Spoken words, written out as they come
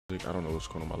I don't know what's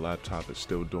going on. My laptop is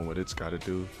still doing what it's got to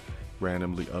do.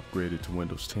 Randomly upgraded to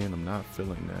Windows 10. I'm not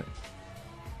feeling that.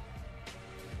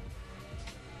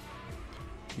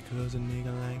 Because a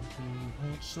nigga like you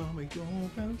wants some of your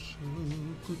bounce.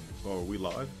 Oh, are we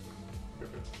live?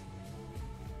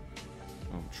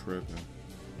 I'm tripping.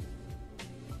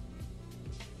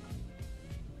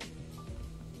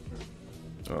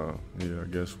 Yeah, I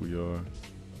guess we are.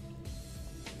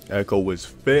 Echo is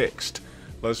fixed.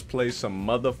 Let's play some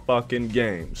motherfucking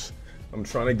games. I'm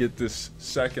trying to get this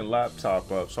second laptop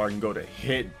up so I can go to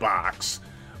Hitbox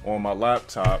on my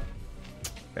laptop.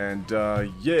 And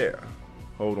yeah,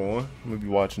 hold on. I'm gonna be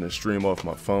watching the stream off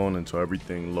my phone until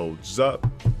everything loads up.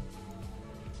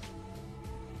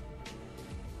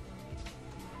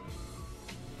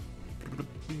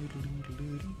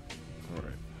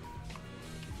 Alright.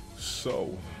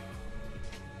 So,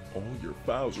 all your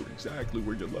files are exactly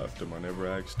where you left them. I never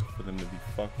asked for them to be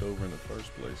fucked over in the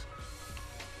first place.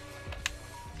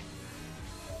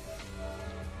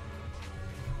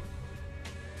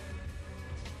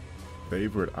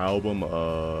 Favorite album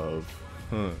of,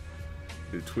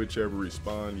 did Twitch ever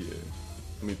respond? Yeah.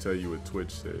 Let me tell you what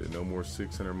Twitch said. No more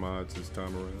 600 mods this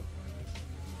time around.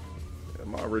 Yeah,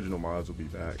 my original mods will be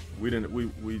back. We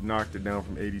knocked it down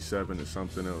from 87 to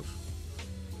something else.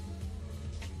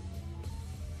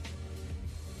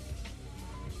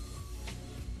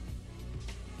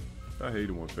 I hate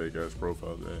it when fake ass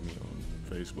profiles add me on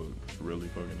Facebook. It's really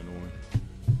fucking annoying.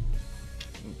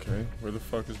 Okay, where the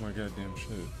fuck is my goddamn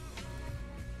shit?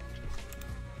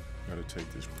 Gotta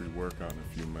take this pre-workout in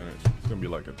a few minutes. It's gonna be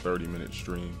like a 30-minute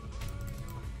stream.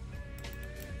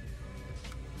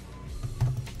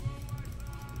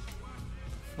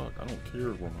 Fuck, I don't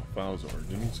care where my files are.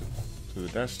 Give me to the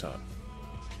desktop.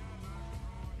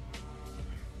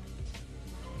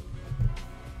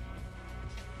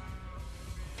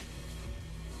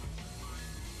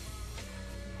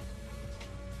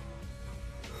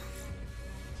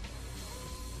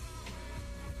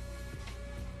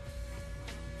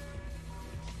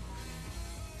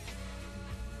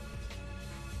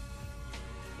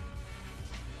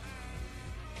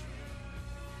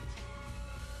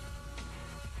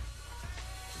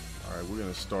 We're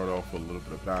gonna start off with a little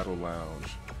bit of Battle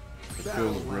Lounge. It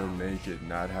feels real naked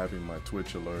not having my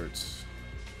Twitch alerts.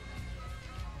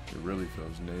 It really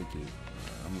feels naked.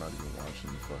 I'm not even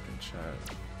watching the fucking chat.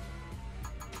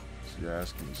 So you're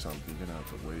asking me something, you're gonna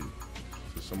have to wait.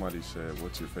 So somebody said,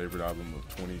 what's your favorite album of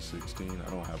 2016? I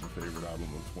don't have a favorite album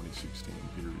of 2016,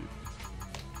 period.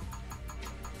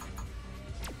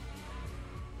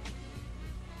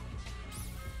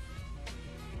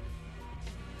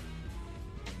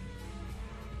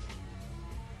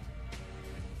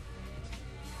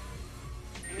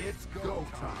 It's go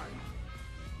time.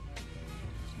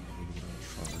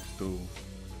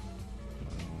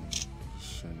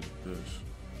 Send it this.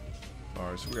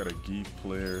 Alright, so we got a geek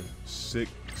player, sick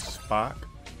Spock.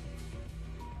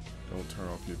 Don't turn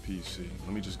off your PC.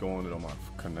 Let me just go on it on my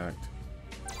Connect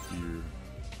here.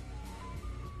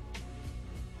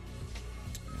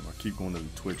 I keep going to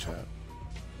the Twitch app.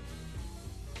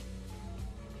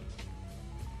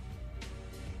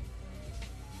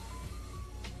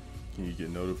 Can you get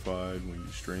notified when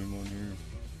you stream on here?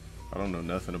 I don't know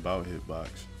nothing about Hitbox.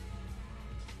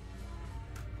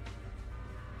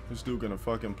 This dude gonna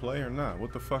fucking play or not?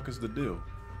 What the fuck is the deal?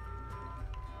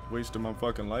 Wasting my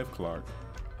fucking life clock.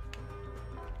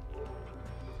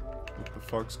 What the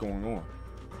fuck's going on?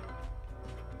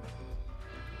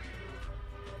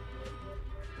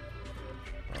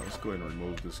 Alright, let's go ahead and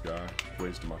remove this guy.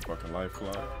 Wasting my fucking life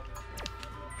clock.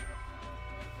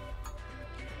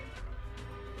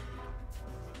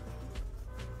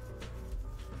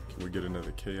 We get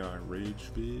another KI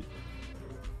rage vid.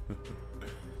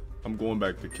 I'm going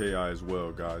back to KI as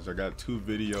well, guys. I got 2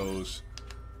 videos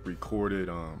recorded.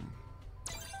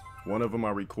 One of them I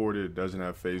recorded doesn't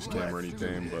have face cam or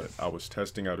anything, but I was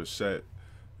testing out a set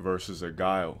versus a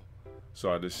Guile,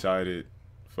 so I decided,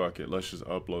 fuck it, let's just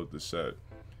upload the set.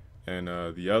 And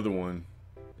the other one,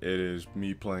 it is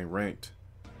me playing ranked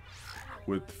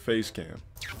with face cam.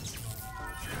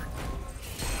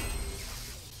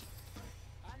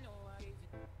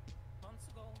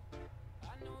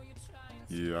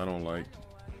 Yeah, I don't like.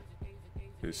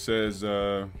 It says,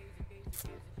 as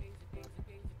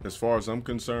far as I'm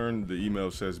concerned, the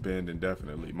email says banned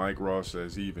indefinitely. Mike Ross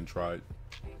says he even tried,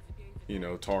 you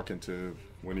know, talking to,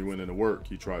 when he went into work,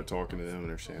 he tried talking to them and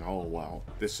they're saying, oh wow,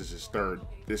 this is his third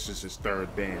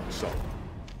ban, so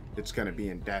it's gonna be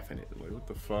indefinite. Like, what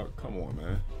the fuck? Come on,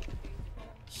 man.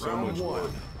 So much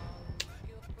work.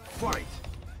 Fight.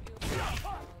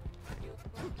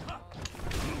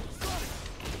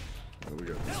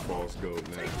 false goat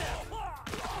now.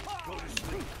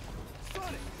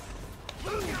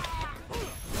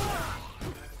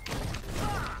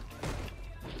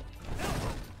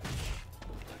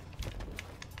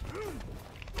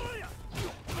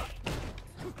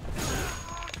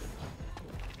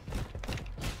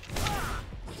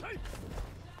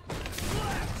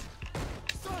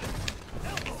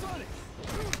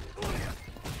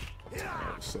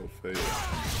 So fake.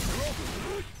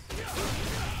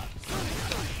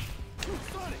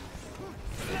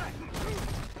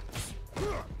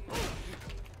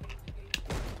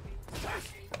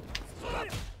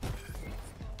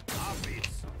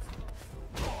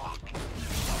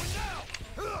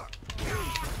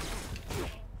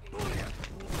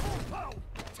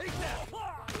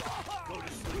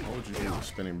 What would you do with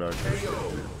spinning back?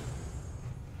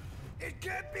 It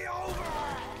can't be over.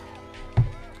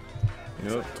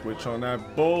 Yep, Twitch on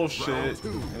that bullshit. They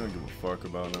don't give a fuck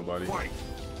about nobody.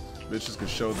 Bitches can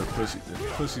show their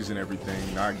pussies and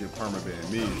everything, not get permaban.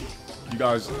 Me, you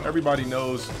guys, everybody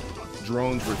knows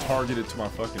drones were targeted to my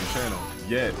fucking channel.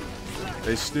 Yet,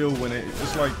 they still win it.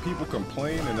 It's like people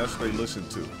complain and that's what they listen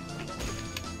to.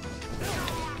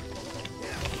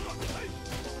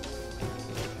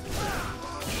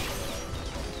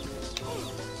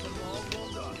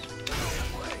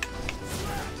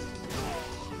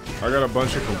 I got a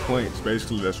bunch of complaints.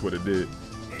 Basically, that's what it did.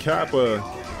 Kappa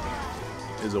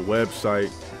is a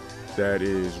website that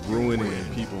is ruining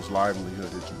people's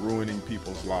livelihood. It's ruining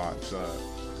people's lives.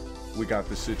 We got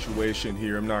the situation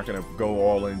here. I'm not gonna go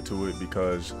all into it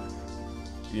because,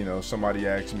 you know, somebody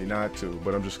asked me not to,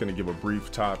 but I'm just gonna give a brief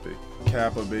topic.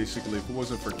 Kappa, basically, if it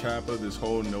wasn't for Kappa, this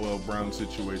whole Noel Brown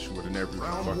situation would have never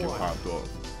fucking popped off.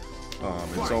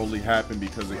 It's only happened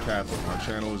because of Kappa. My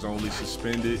channel is only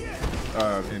suspended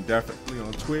indefinitely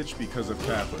on Twitch because of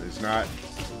Kappa. It's not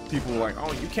people like,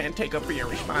 oh, you can't take up for your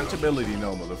responsibility.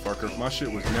 No, motherfucker. My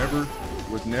shit was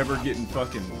never getting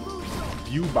fucking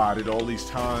view botted all these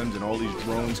times and all these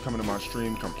drones coming to my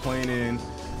stream complaining,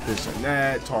 this and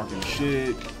that, talking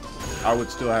shit. I would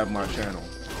still have my channel.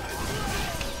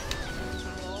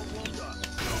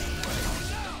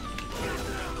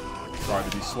 Try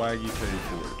to be swaggy, paid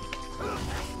for it.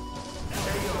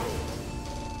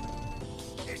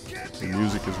 The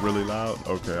music is really loud.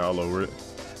 Okay, I'll lower it.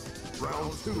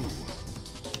 Round 2.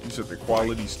 You said the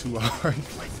quality's too high.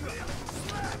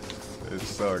 It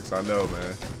sucks, I know,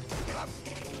 man.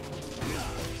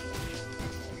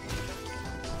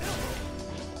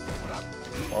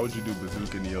 Why would you do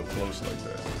bazooka knee up close like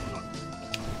that?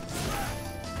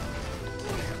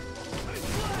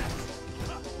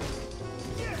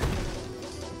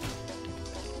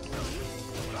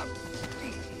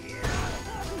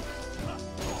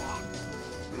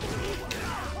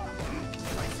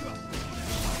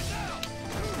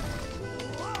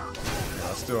 I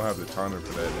still have the timer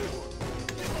for that.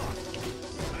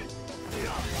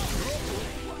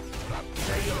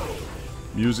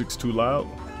 Music's too loud.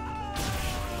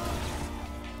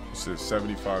 It says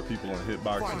 75 people on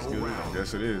Hitbox is good. I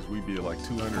guess it is. We'd be at like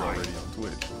 200 already on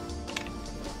Twitch.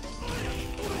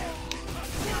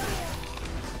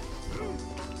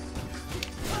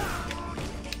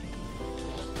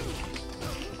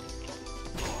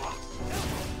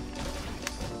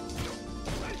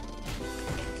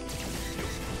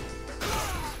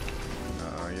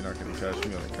 You're not gonna catch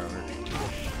me on the counter.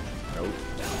 Nope.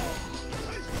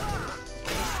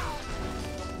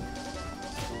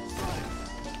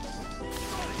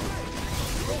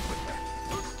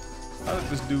 How did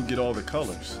this dude get all the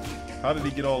colors? How did he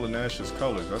get all the Nash's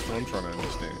colors? That's what I'm trying to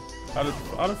understand. How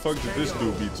the fuck did this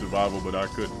dude beat Survival, but I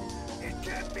couldn't?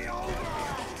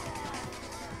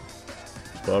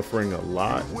 Buffering a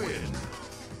lot.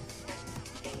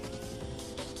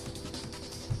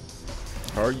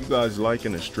 How are you guys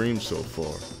liking the stream so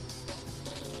far?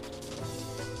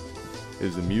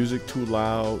 Is the music too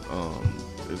loud?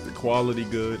 Is the quality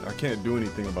good? I can't do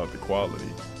anything about the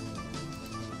quality.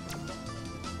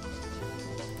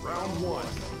 Round 1.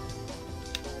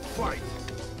 Fight.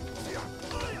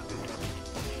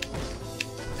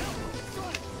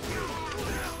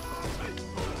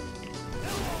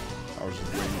 I was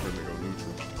just waiting for him to go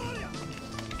neutral.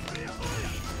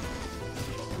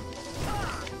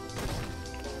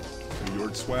 New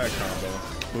York swag combo.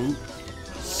 Boot,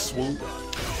 swoop,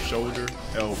 shoulder,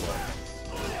 elbow.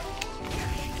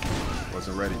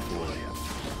 Wasn't ready for it.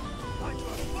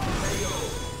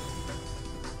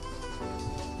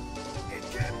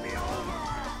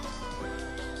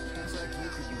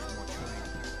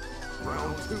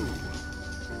 Round 2.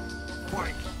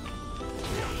 Fight.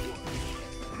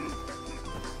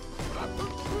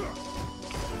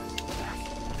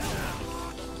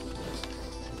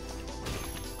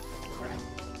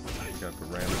 type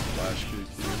of random flash kick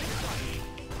here.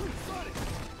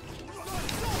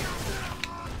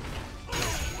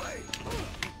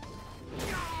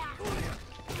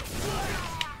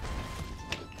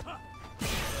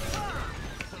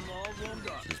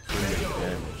 Just putting in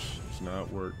damage. It's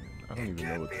not working. I don't even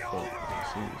know what the fuck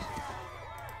this is.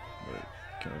 But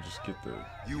can I just get the...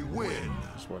 You win.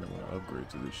 That's why I didn't want to upgrade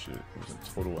to this shit. It was a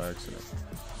total accident.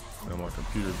 Now my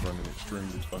computer's running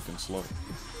extremely fucking slow.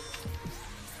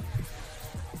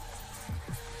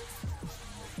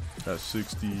 Got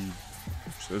 60,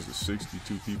 says there's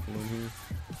 62 people in here.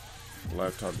 The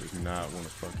laptop does not want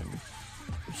to fucking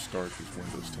start this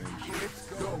Windows 10 shit. It's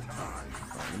go time.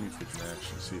 Alright, let me put an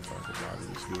action, see if I can body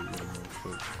this dude real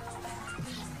quick.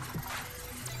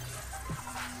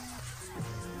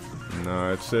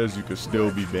 Nah, it says you could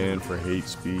still be banned for hate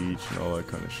speech and all that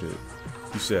kind of shit.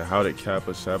 You said, how did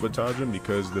Kappa sabotage him?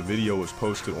 Because the video was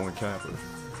posted on Kappa.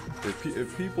 If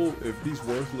these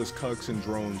worthless cucks and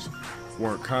drones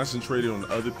weren't concentrated on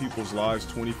other people's lives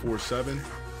 24/7,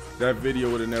 that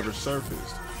video would have never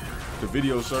surfaced. The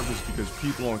video surfaced because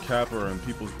people on Kappa are in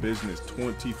people's business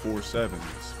 24/7.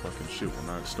 This fucking shit will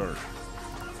not start.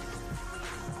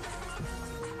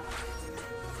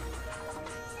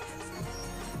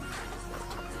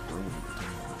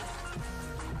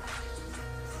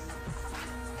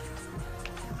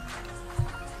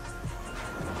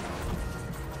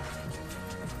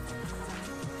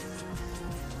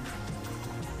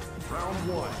 Round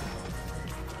one.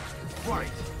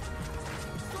 Fight.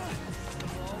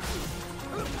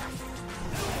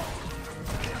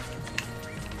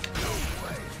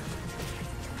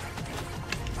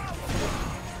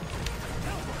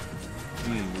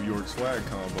 New York swag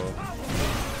combo.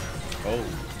 Oh.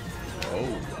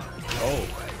 Oh. Oh.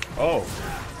 Oh.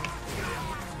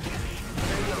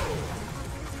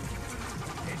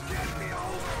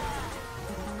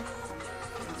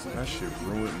 That shit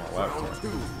ruined my laptop. Round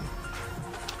two.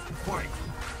 Fight.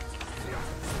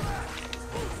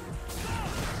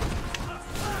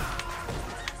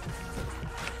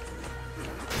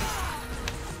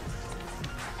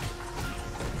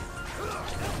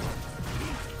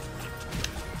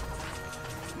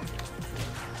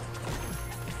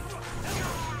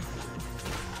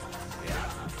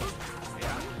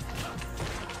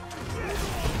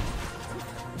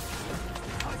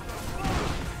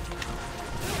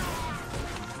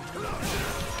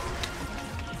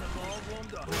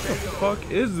 What the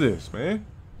fuck is this, man?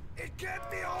 It can't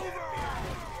be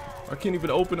over. I can't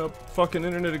even open up fucking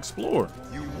Internet Explorer.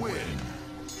 You win.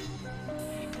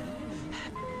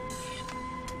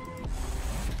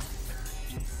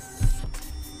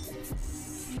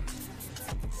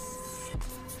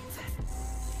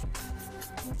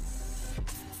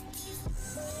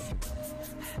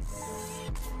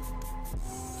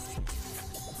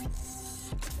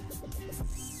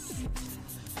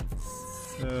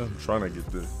 Yeah, I'm trying to get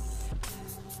the...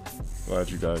 Glad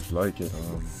you guys like it.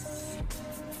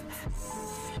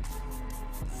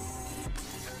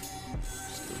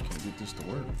 Still can't get this to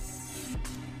work.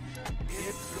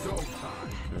 It's go time.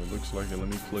 Okay, it looks like it. Let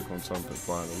me click on something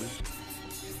finally.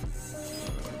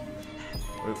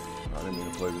 Wait, I didn't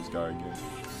mean to play this guy again.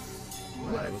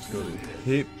 Alright, let's go to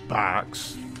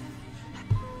Hitbox.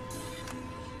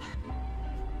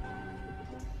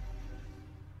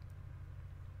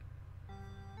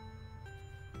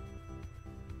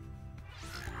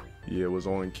 Yeah, it was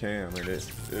on cam, and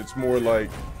it's more like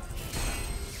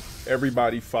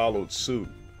everybody followed suit.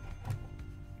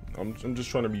 I'm just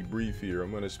trying to be brief here.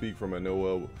 I'm going to speak from a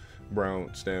Noel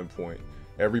Brown standpoint.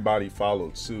 Everybody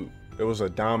followed suit. It was a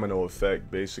domino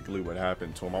effect, basically, what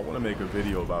happened to him. I want to make a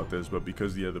video about this, but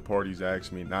because the other parties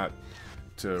asked me not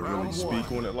to really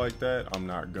speak on it like that, I'm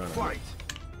not gonna. Fight.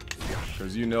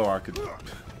 Because you know I could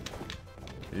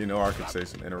say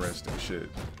some interesting shit.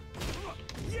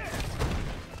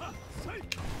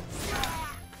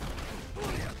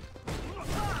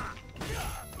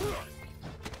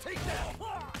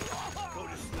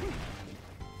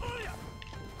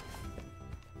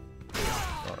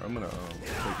 I'm gonna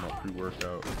take my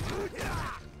pre-workout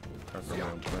after I'm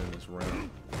done playing this round.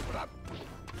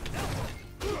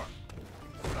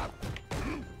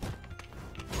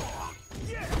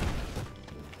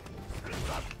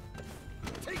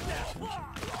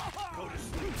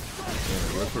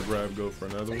 Let for grab go for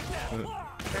another one.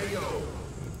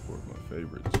 Four of my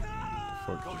favorites. What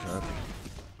the fuck just happened?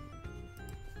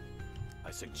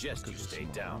 I suggest you stay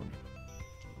down.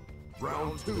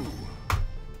 Round two.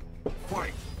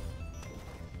 Fight.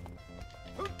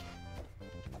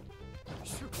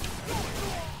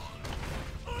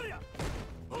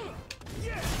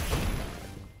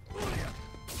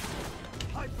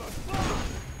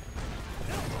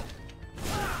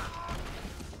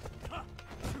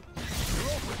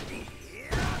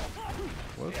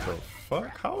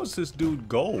 fuck? How is this dude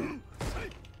gold?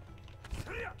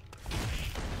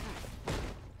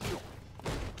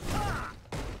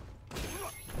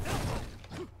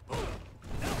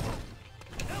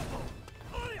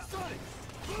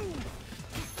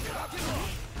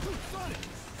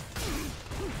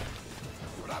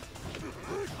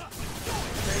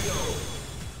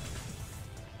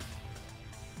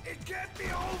 It can't be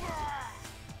over.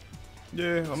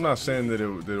 Yeah, I'm not saying that it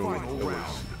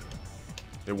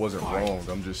wasn't wrong.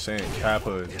 I'm just saying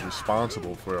Kappa is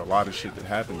responsible for a lot of shit that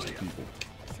happens to people.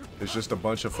 It's just a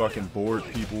bunch of fucking bored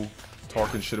people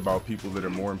talking shit about people that are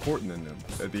more important than them.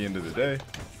 At the end of the day,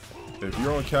 if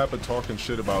you're on Kappa talking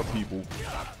shit about people,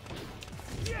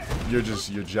 you're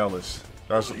jealous.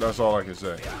 That's all I can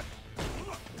say.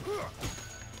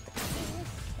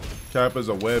 Kappa's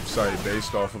a website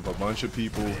based off of a bunch of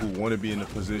people who want to be in the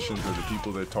positions of the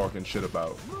people they're talking shit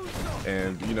about.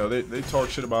 And, you know, they talk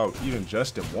shit about even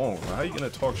Justin Wong. How you gonna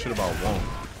talk shit about Wong?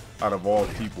 Out of all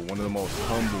people, one of the most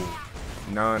humble,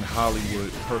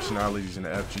 non-Hollywood personalities in the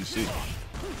FGC.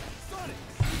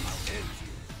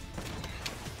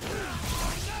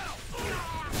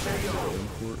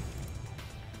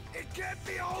 It can't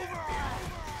be over.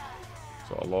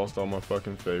 So I lost all my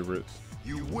fucking favorites.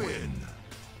 You win.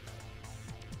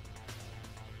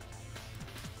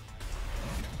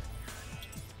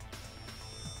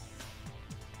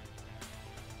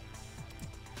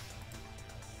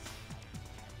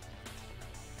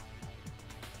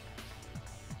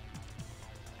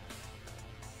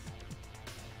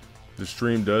 The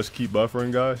stream does keep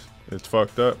buffering, guys. It's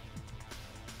fucked up.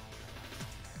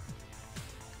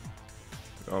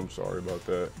 I'm sorry about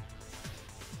that.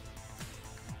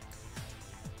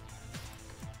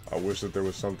 I wish that there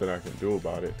was something I can do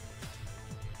about it.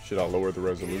 Should I lower the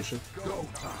resolution? Go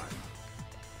time.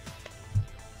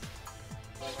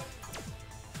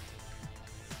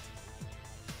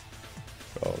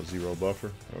 Oh, 0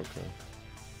 buffer? Okay.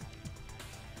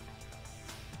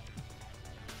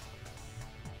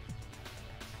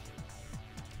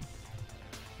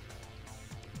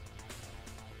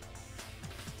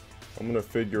 I'm gonna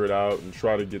figure it out and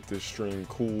try to get this stream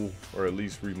cool, or at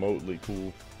least remotely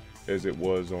cool, as it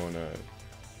was on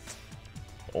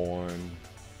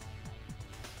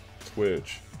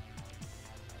Twitch.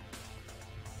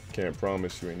 Can't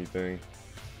promise you anything.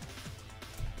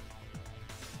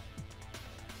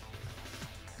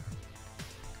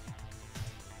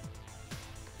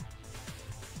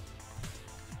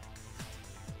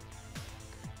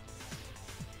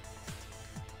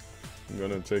 I'm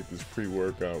gonna take this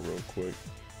pre-workout real quick.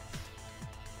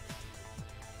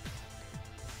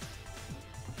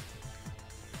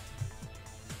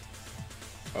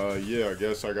 Yeah, I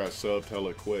guess I got subbed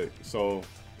hella quick. So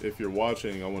if you're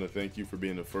watching, I want to thank you for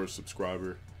being the first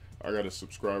subscriber. I got a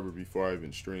subscriber before I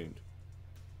even streamed.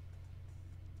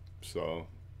 So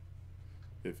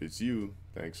if it's you,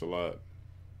 thanks a lot.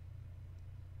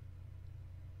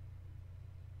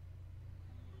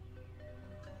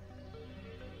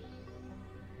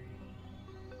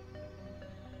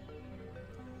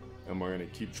 Am I gonna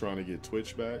keep trying to get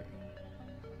Twitch back?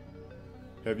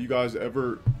 Have you guys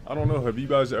ever, I don't know, have you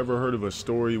guys ever heard of a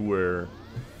story where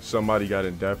somebody got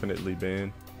indefinitely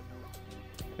banned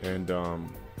and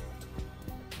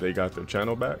they got their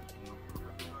channel back?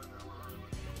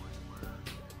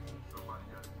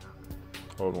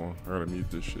 Hold on, I gotta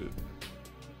mute this shit.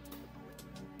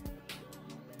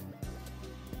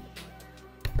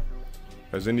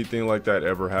 Has anything like that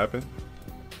ever happened?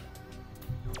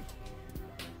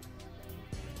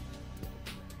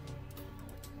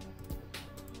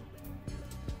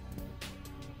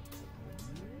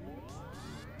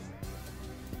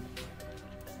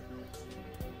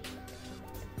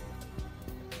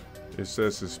 It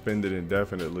says suspended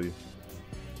indefinitely.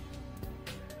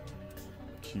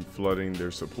 Keep flooding their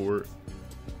support.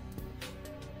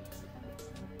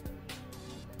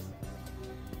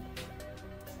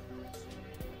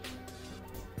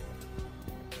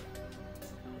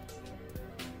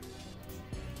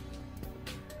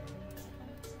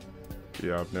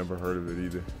 Yeah, I've never heard of it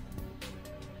either.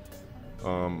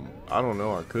 I don't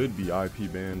know. I could be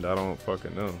IP banned. I don't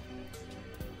fucking know.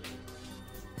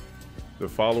 The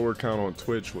follower count on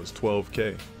Twitch was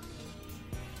 12K.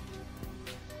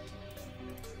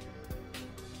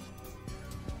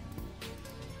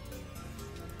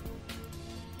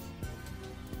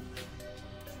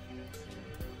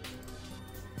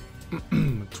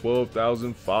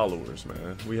 $12,000 followers,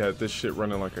 man. We had this shit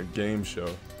running like a game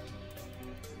show.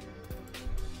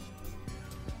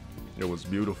 It was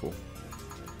beautiful.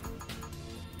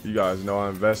 You guys know I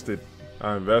invested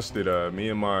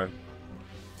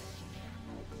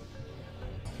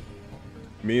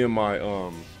me and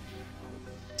my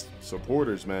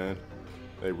supporters, man,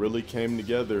 they really came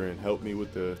together and helped me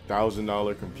with the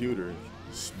 $1,000 computer,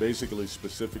 basically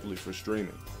specifically for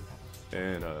streaming.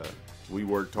 And we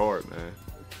worked hard, man.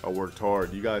 I worked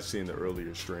hard. You guys seen the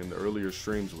earlier stream. The earlier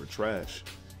streams were trash,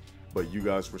 but you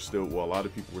guys were still, well, a lot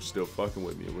of people were still fucking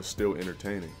with me. It was still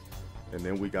entertaining. And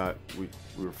then we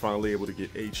were finally able to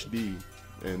get HD,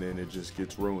 and then it just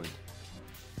gets ruined.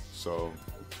 So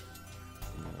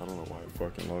I don't know why it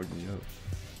fucking logged me up.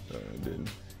 It didn't.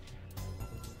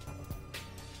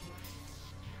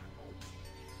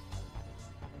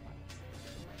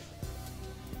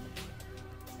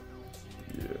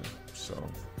 Yeah, so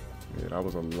yeah, that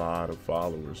was a lot of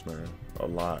followers, man. A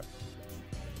lot.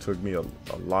 Took me a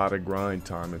lot of grind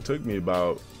time. It took me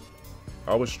about,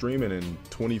 I was streaming in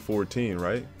 2014,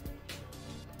 right?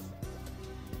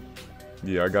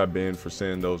 Yeah, I got banned for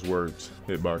saying those words.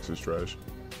 Hitbox is trash.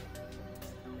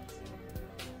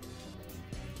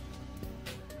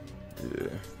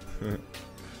 Yeah.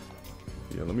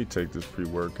 Yeah, let me take this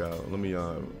pre-workout. Let me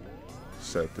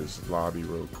set this lobby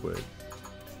real quick.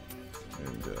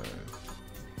 And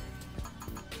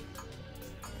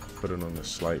put it on a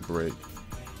slight break.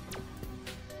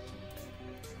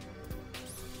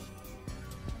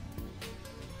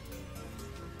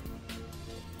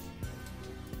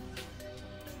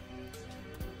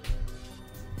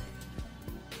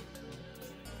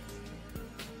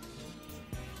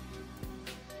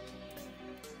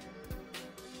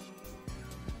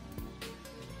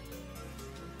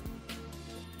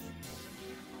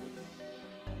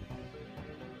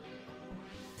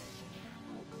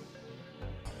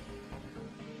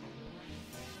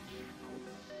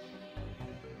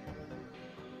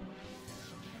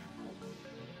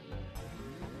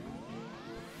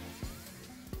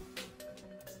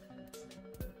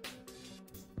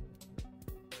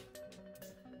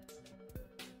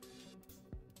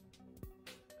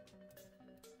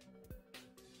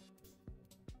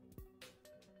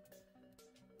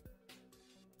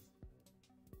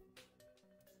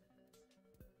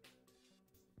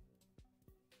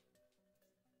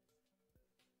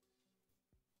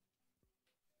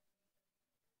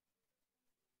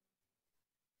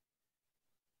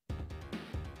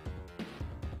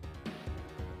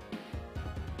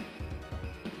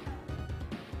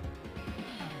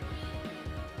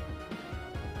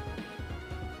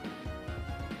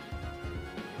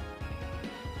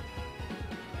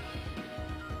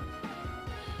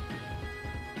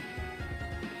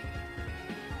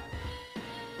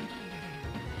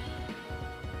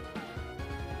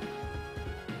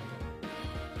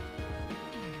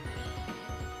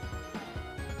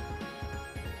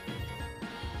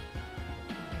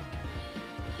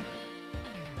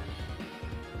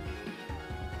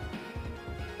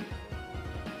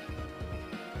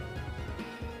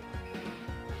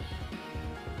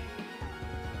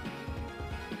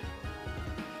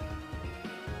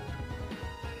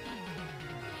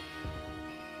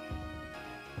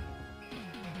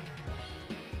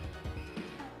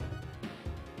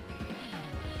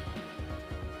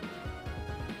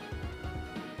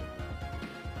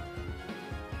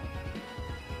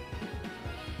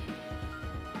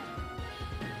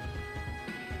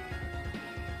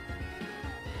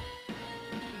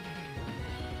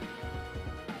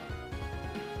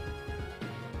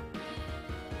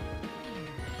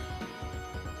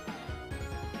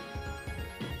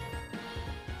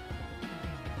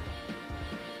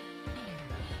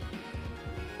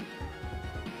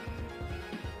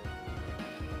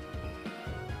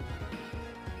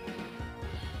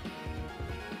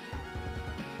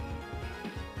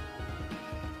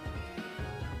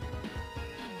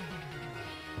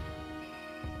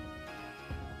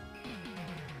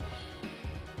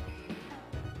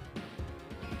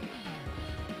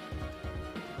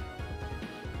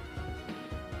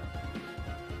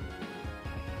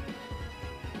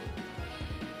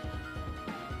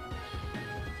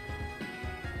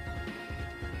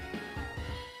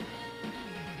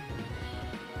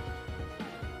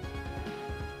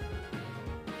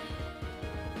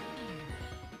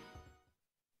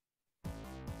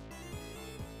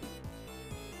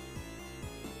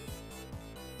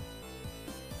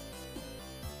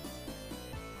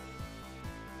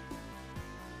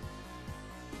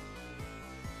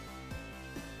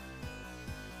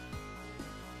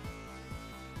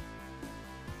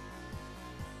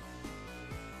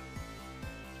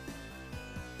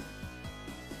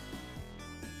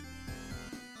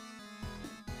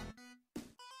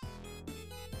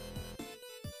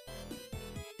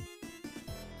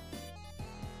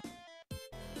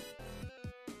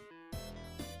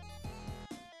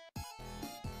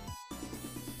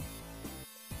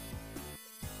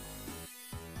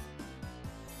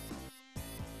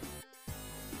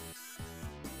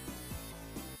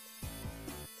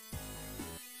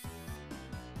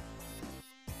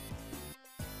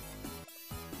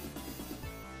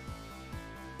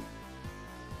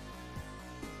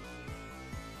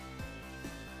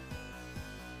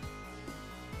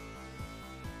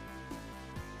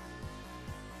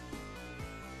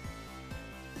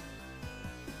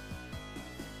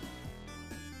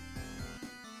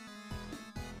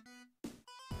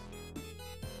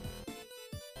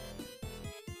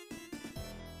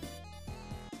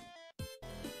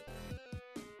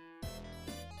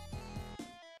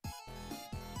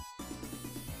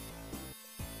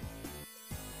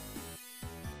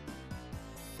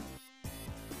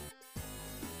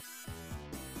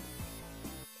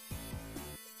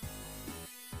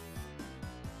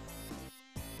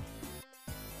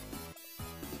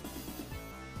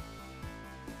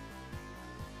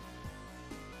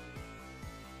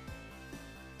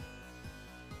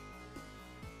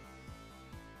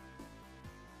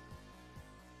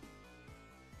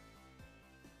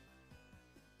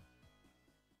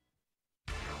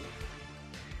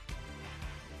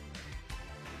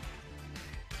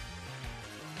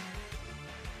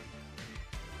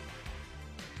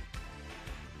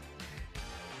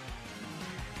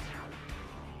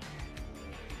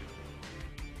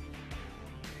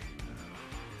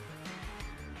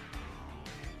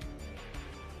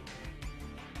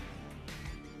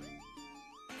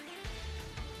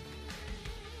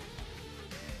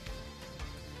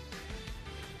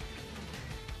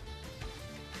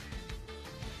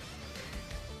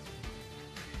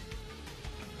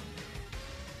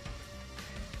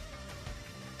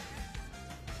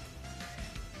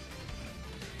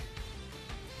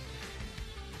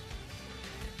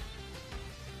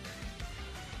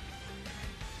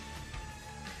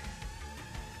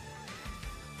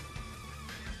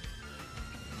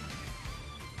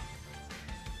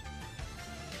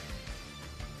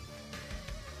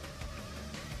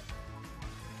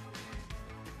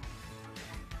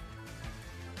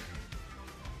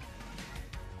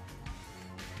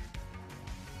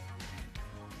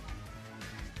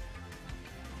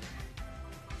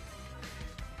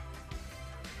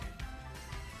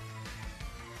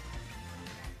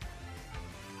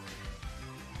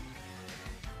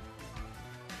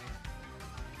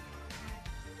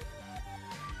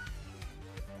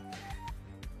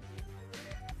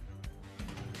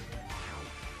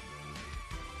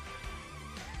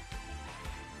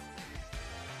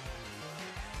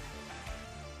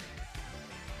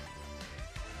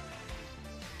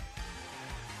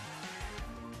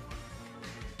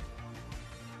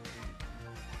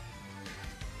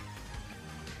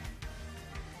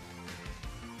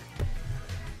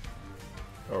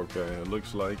 Okay, it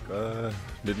looks like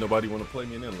did nobody want to play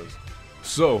me in Endless.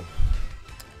 So,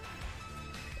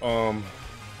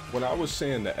 when I was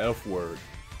saying the F word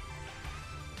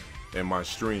in my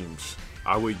streams,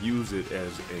 I would use it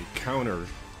as a counter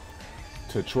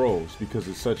to trolls because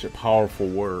it's such a powerful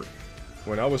word.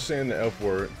 When I was saying the F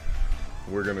word,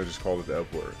 we're gonna just call it the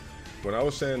F word. When I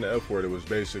was saying the F word, it was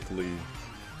basically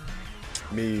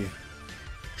me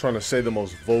trying to say the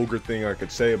most vulgar thing I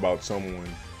could say about someone,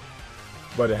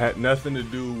 but it had nothing to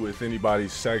do with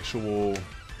anybody's sexual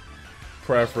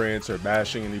preference or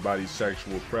bashing anybody's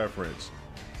sexual preference.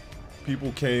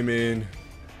 People came in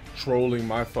trolling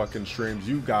my fucking streams.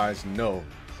 You guys know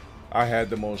I had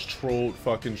the most trolled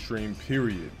fucking stream,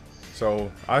 period.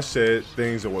 So I said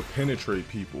things that would penetrate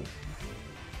people.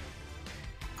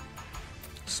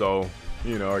 So,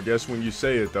 you know, I guess when you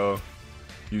say it though,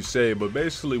 you say it. But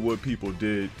basically what people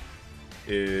did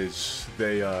is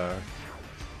they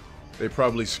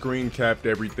probably screen capped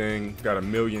everything, got a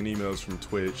million emails from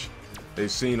Twitch. They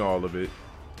seen all of it,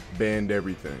 banned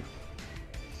everything.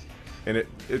 And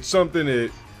it's something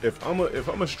that if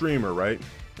I'm a streamer, right?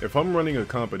 If I'm running a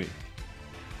company,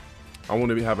 I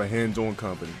want to have a hands-on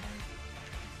company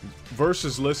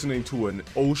versus listening to an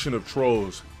ocean of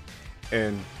trolls.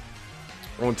 And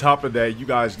on top of that, you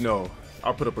guys know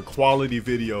I put up a quality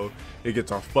video, it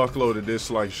gets a fuckload of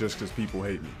dislikes just because people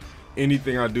hate me.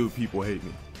 Anything I do, people hate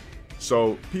me.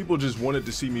 So people just wanted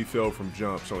to see me fail from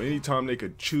jump. So anytime they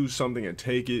could choose something and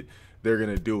take it, they're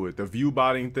gonna do it. The view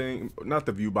botting thing, not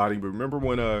the view botting, but remember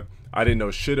when I didn't know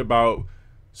shit about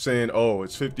saying, oh,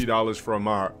 it's $50 for a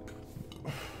mod.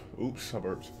 Oops,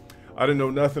 suburbs. I didn't know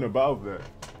nothing about that.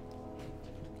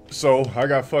 So I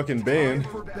got fucking banned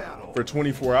for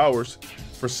 24 hours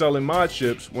for selling mod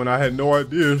chips when I had no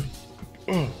idea.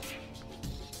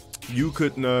 You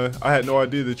couldn't, I had no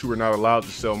idea that you were not allowed to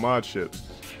sell mod chips.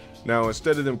 Now,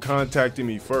 instead of them contacting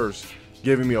me first,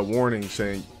 giving me a warning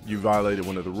saying you violated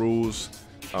one of the rules,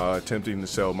 attempting to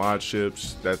sell mod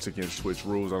chips, that's against Twitch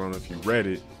rules, I don't know if you read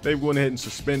it, they went ahead and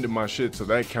suspended my shit, so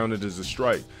that counted as a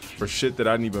strike for shit that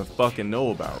I didn't even fucking know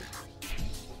about.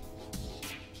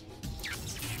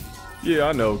 Yeah,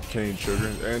 I know, Cane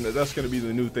Sugar, and that's gonna be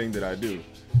the new thing that I do.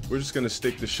 We're just gonna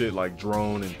stick to shit like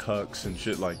drone and cucks and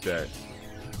shit like that.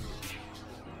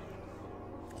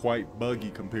 Quite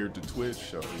buggy compared to Twitch,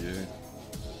 so yeah.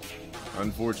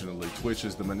 Unfortunately, Twitch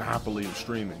is the monopoly of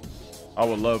streaming. I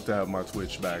would love to have my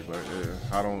Twitch back, but yeah,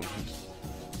 I don't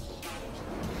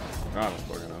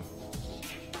fucking know.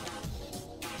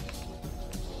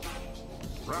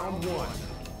 Round one.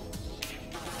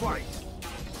 Fight.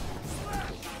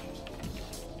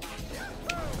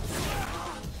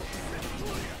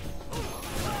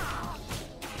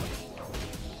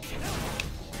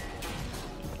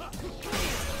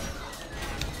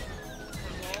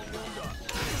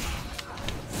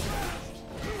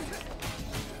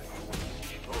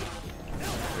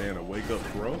 Man, wake up,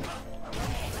 bro.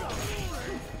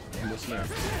 What's snap?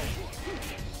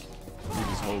 He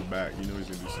just hold back. You know he's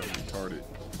gonna do something retarded.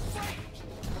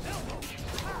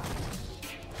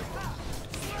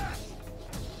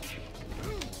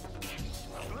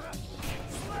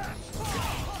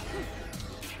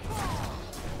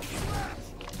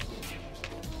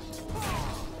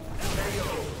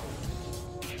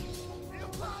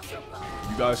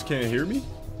 You guys can't hear me?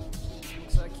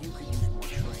 Looks like you could use more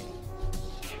training.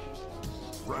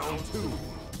 Round two.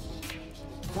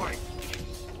 Fight.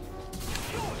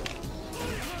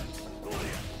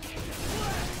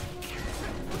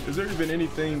 Is there even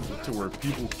anything to where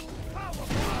people...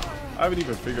 I haven't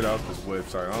even figured out this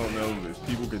website. I don't know if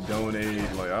people could donate.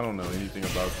 Like, I don't know anything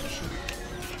about this shit.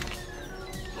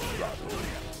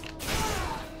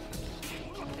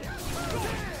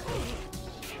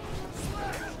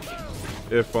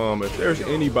 If there's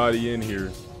anybody in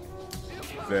here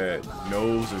that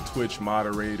knows a Twitch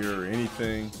moderator or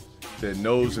anything, that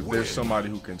knows if there's somebody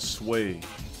who can sway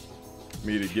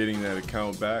me to getting that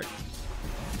account back,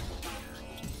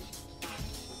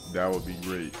 that would be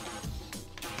great.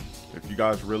 If you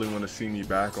guys really want to see me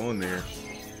back on there,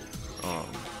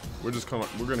 we're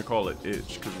gonna call it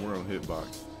itch because we're on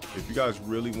Hitbox. If you guys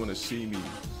really want to see me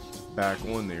back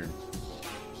on there,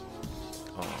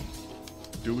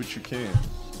 do what you can.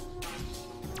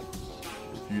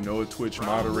 If you know a Twitch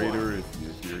moderator,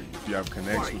 if you have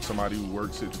connects with somebody who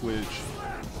works at Twitch,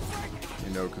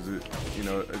 you know, because it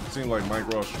seemed like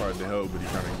Mike Ross tried to help, but he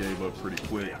kind of gave up pretty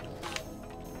quick.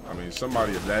 I mean,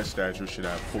 somebody of that stature should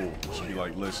have pull. Should be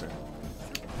like, listen,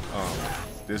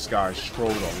 this guy's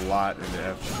trolled a lot in the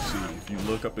FGC. If you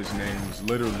look up his name, he's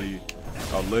literally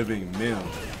a living meme.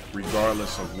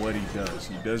 regardless of what he does.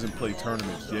 He doesn't play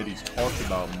tournaments, yet he's talked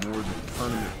about more than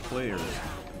tournament players.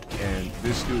 And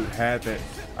this dude had that,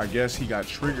 I guess he got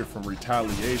triggered from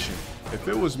retaliation. If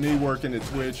it was me working at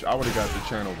Twitch, I would have got the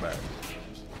channel back.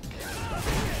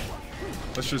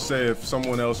 Let's just say if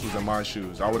someone else was in my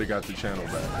shoes, I would have got the channel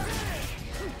back.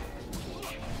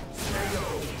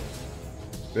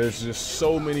 There's just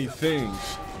so many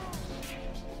things.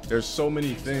 There's so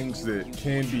many things that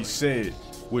can be said,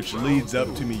 which leads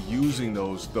up to me using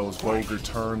those vulgar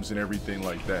terms and everything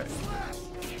like that.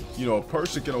 You know, a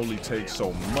person can only take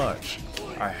so much.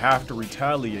 I have to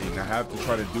retaliate, and I have to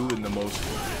try to do it in the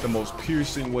most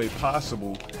piercing way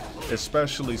possible,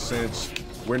 especially since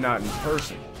we're not in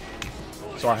person.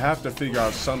 So I have to figure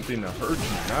out something to hurt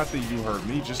you. Not that you hurt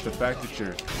me, just the fact that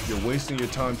you're wasting your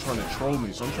time trying to troll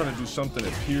me. So I'm trying to do something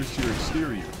that pierces your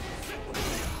exterior.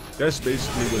 That's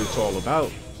basically what it's all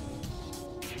about.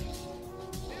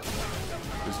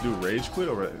 This dude rage quit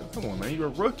already. Come on, man, you're a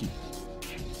rookie.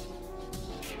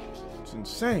 It's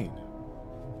insane.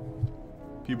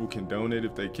 People can donate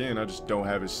if they can. I just don't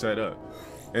have it set up.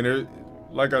 And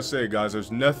like I said, guys, there's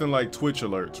nothing like Twitch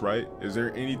alerts, right? Is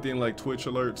there anything like Twitch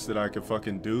alerts that I can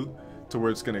fucking do to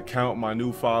where it's gonna count my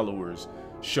new followers,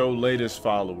 show latest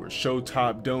followers, show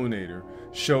top donator,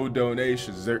 show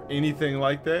donations? Is there anything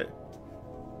like that?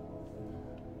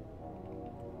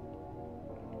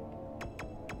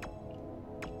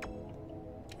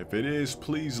 If it is,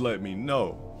 please let me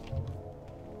know.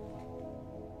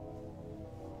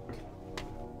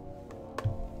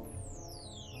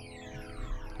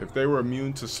 If they were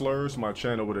immune to slurs, my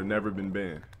channel would have never been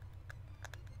banned.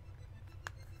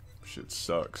 Shit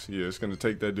sucks. Yeah, it's gonna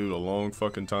take that dude a long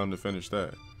fucking time to finish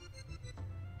that.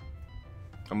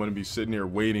 I'm gonna be sitting here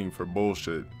waiting for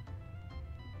bullshit.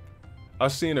 I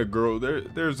seen a girl,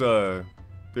 there's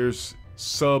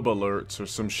sub alerts or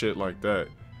some shit like that.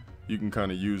 You can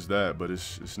kind of use that, but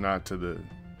it's not to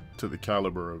the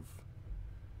caliber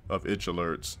of itch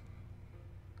alerts.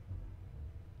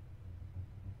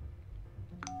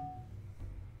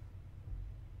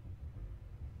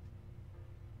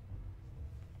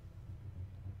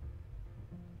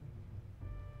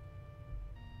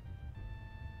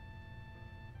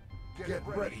 Get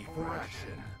ready for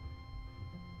action.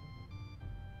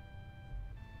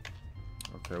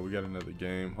 Okay, we got another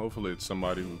game. Hopefully it's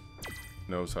somebody who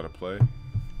knows how to play.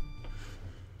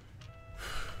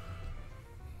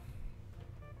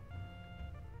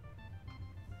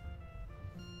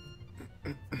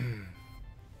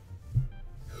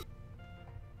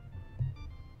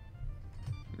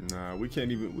 Nah, we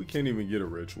can't even get a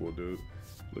ritual, dude.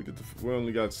 Look at we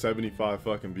only got 75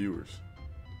 fucking viewers.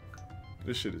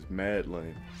 This shit is mad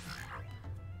lame.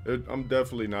 I'm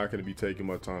definitely not going to be taking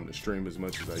my time to stream as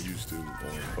much as I used to on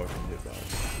fucking Hitbox.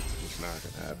 It's just not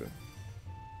going to happen.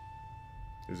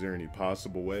 Is there any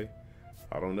possible way?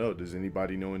 I don't know. Does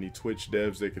anybody know any Twitch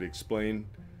devs that could explain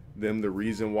them the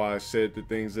reason why I said the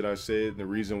things that I said and the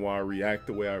reason why I react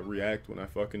the way I react when I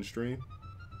fucking stream?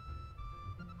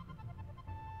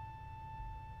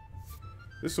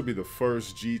 This will be the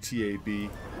first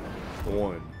GTAB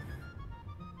on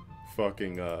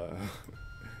fucking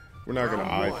we're not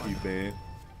gonna IP ban.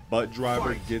 Butt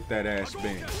driver, get that ass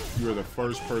banned. You are the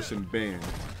first person banned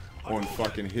on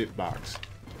fucking Hitbox.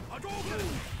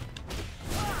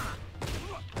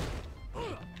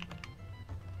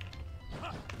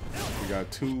 We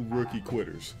got 2 rookie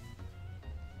quitters.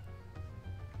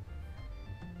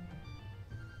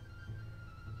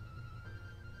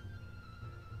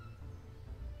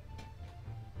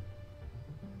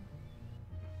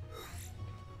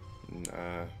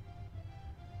 Nah.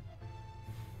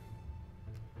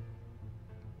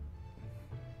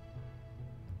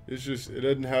 It's just, it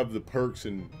doesn't have the perks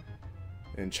and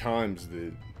chimes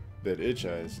that itch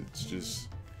has. It's just,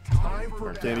 I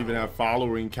can't even have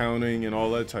following counting and all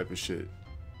that type of shit.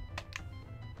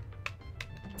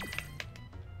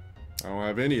 I don't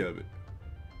have any of it.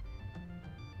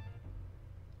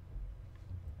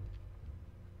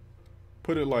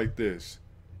 Put it like this.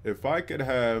 If I could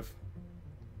have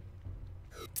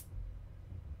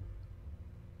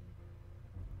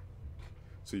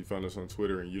so you found us on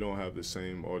Twitter and you don't have the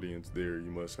same audience there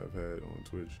you must have had on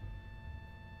Twitch.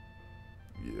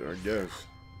 Yeah, I guess.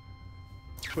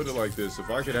 Put it like this. If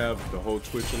I could have the whole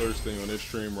Twitch alerts thing on this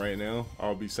stream right now,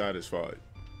 I'll be satisfied.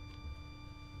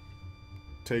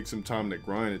 Take some time to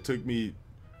grind. It took me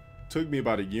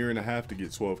about 1.5 years to get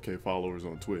 12K followers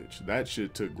on Twitch. That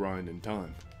shit took grinding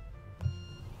time.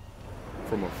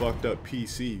 From a fucked up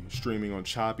PC streaming on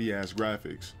choppy ass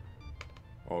graphics.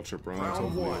 Ultra bronze,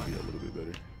 hopefully it'll be a little bit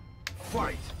better.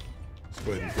 Fight. Let's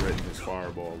go ahead and threaten this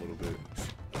fireball a little bit.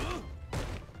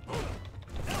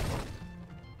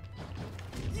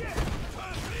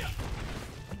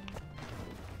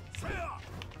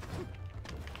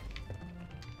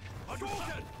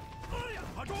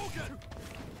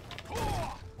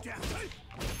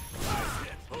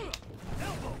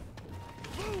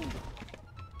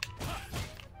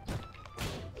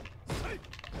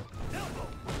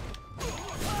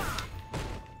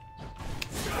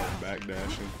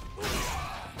 Backdashing.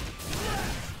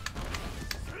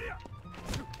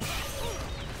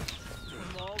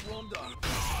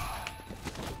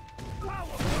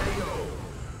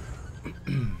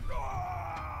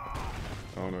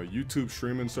 I don't know, YouTube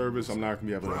streaming service, I'm not gonna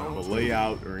be able to have a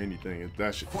layout or anything.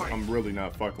 That shit, I'm really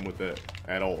not fucking with that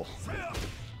at all.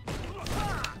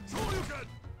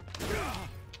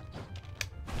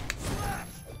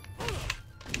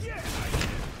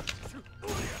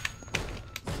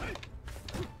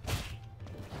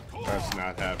 That's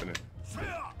not happening.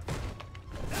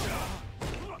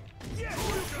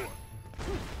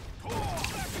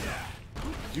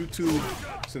 YouTube,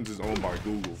 since it's owned by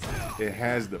Google, it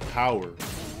has the power.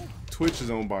 Twitch is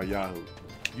owned by Yahoo.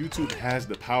 YouTube has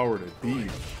the power to be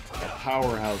a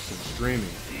powerhouse in streaming.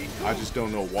 I just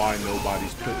don't know why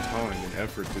nobody's put time and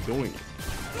effort to doing it.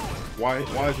 Why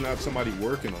is not somebody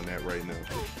working on that right now?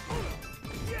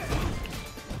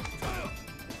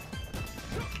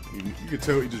 You could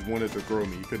tell he just wanted to throw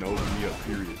me. He couldn't open me up,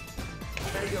 period.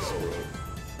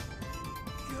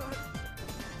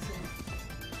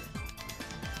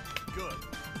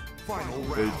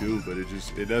 They do, but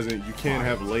it doesn't, you can't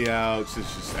have layouts,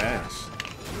 it's just ass.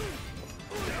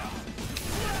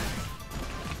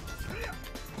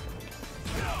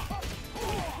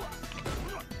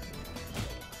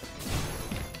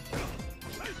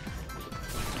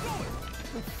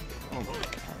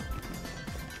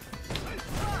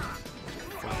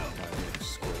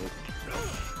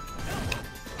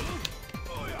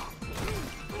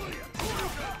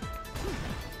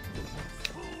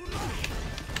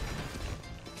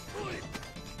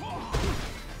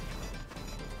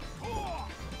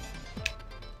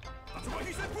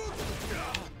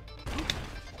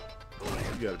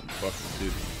 You gotta be fucking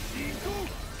kidding me.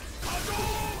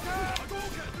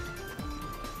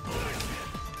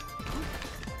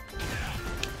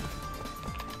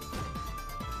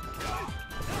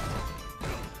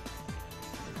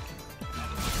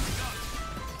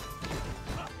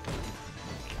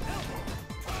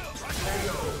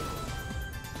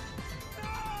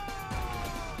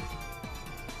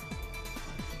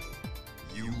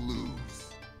 You lose.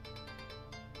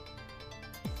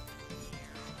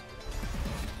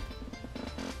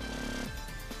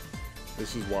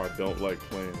 This is why I don't like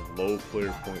playing low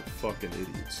player point fucking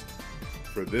idiots.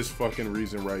 For this fucking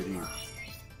reason right here.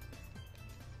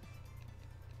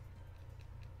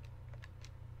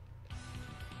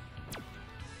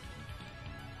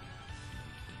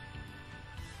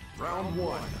 Round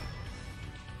one.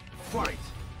 Fight.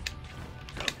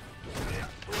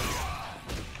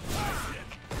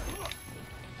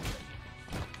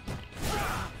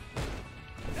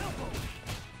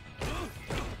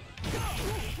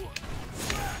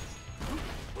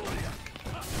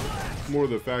 More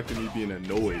the fact of me being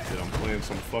annoyed that I'm playing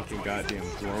some fucking goddamn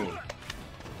drone.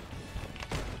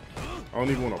 I don't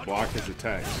even want to block his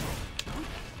attacks.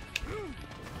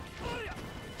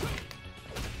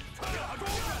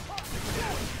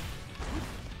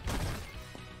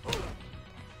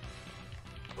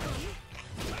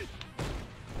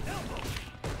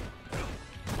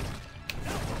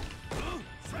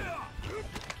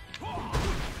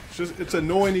 It's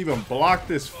annoying to even block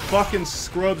this fucking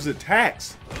scrub's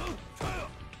attacks.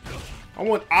 I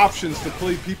want options to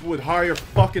play people with higher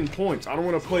fucking points. I don't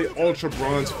want to play Ultra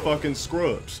Bronze fucking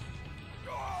scrubs.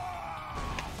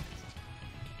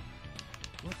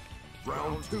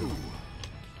 Round two.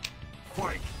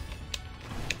 Fight.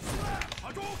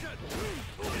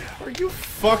 Are you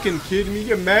fucking kidding me?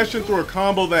 You're mashing through a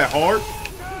combo that hard?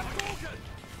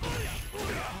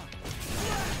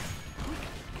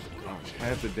 Gosh,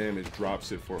 half the damage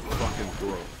drops it for a fucking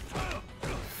throw.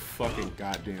 Fucking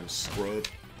goddamn scrub.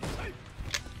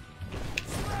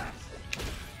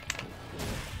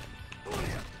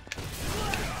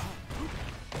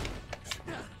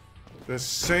 The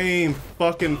same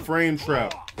fucking frame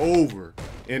trap over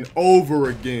and over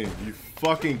again, you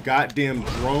fucking goddamn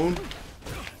drone.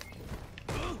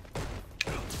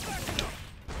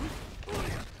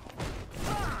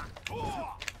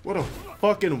 What a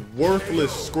fucking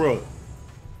worthless scrub.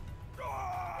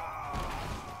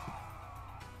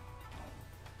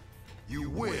 You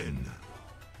win.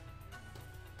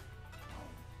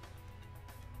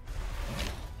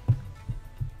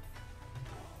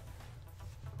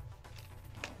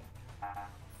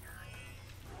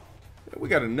 We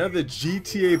got another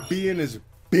GTA B in this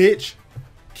bitch.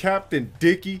 Captain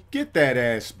Dicky, get that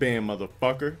ass banned,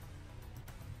 motherfucker.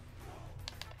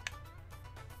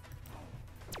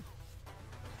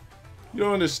 You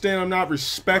don't understand I'm not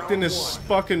respecting this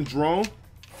fucking drone?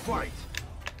 Fight.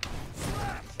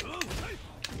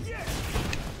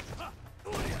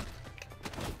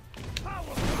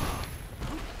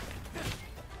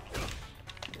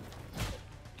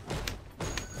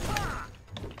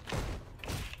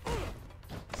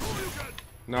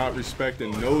 Not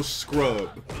respecting no scrub.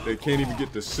 They can't even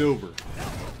get the silver.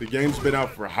 The game's been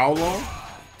out for how long?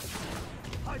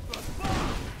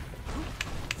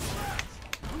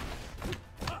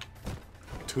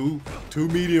 Two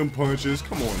medium punches.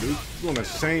 Come on, dude. You're doing the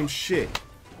same shit.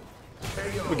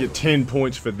 We'll get 10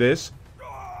 points for this.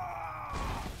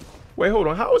 Wait, hold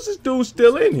on. How is this dude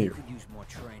still in here? Could use more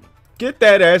training. Get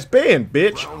that ass banned,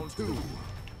 bitch. Round 2.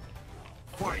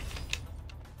 Fight.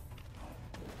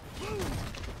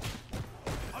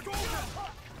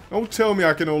 Don't tell me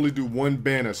I can only do one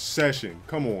ban a session.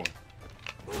 Come on.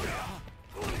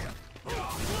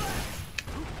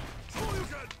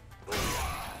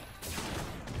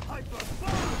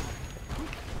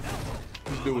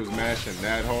 This dude was mashing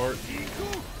that hard.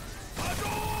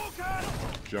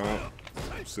 Jump,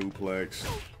 suplex,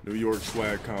 New York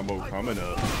swag combo coming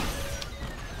up.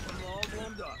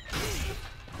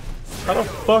 How the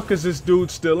fuck is this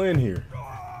dude still in here?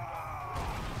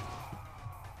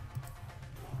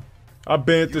 I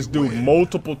banned this dude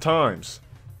multiple times.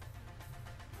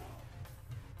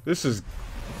 This is...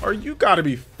 Are you gotta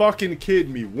be fucking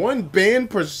kidding me? One ban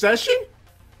per session?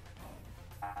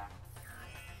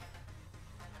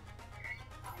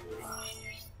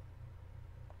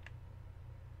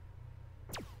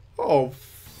 Oh,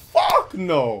 fuck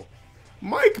no.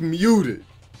 Mike muted.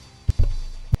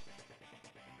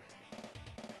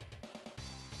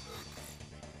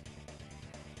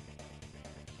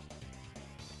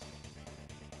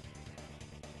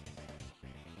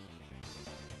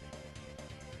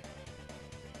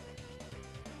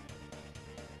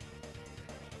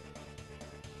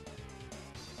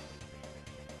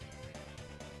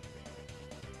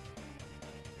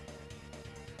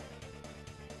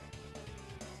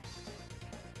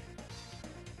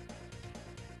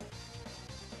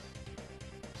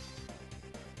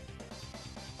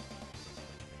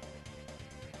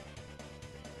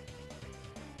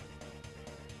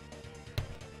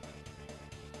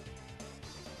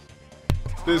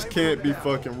 This can't be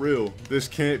fucking real. This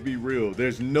can't be real.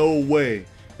 There's no way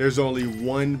there's only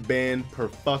one ban per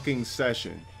fucking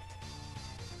session.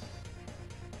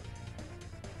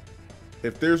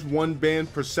 If there's one ban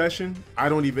per session, I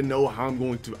don't even know how I'm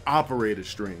going to operate a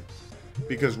stream.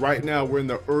 Because right now we're in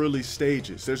the early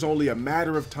stages. There's only a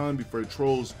matter of time before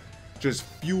trolls just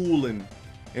fuel and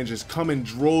just come in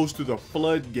droves through the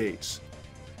floodgates.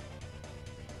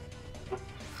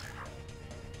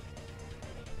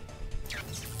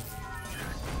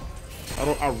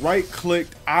 I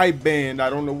right-clicked, I banned, I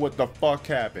don't know what the fuck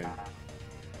happened.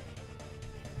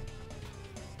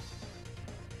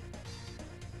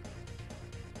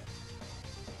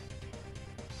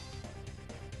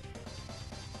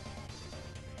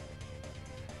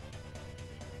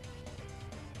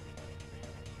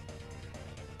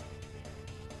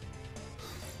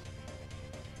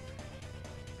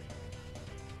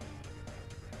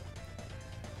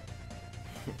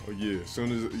 Oh yeah, as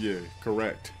soon as, yeah,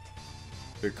 correct.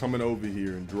 They're coming over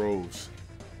here in droves.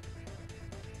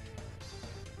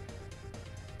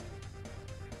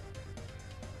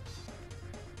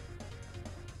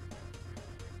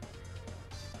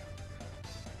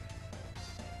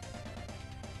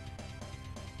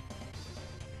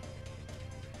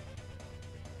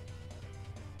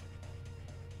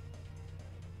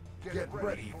 Get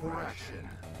ready for action.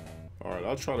 Alright,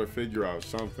 I'll try to figure out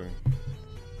something.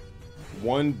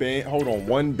 One ban, hold on,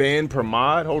 one ban per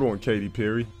mod? Hold on, Katy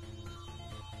Perry.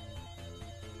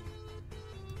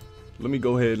 Let me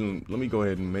go ahead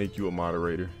and make you a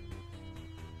moderator.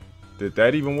 Did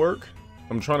that even work?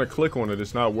 I'm trying to click on it,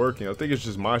 it's not working. I think it's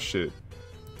just my shit.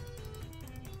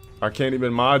 I can't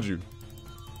even mod you.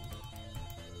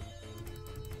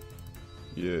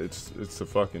 Yeah, it's the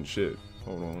fucking shit.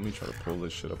 Hold on, let me try to pull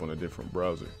this shit up on a different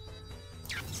browser.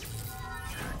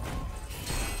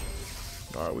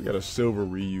 Alright, we got a silver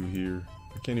Ryu here.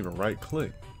 I can't even right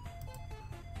click.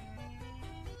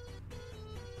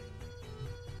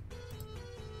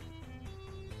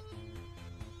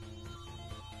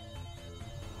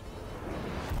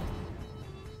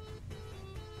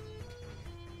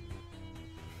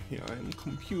 Yeah, I am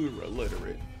computer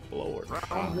illiterate, Lord.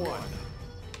 Round 1.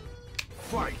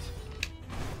 Fight.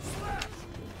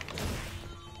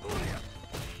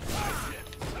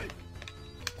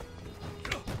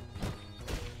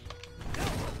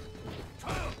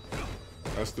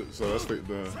 That's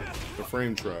the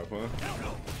frame trap, huh?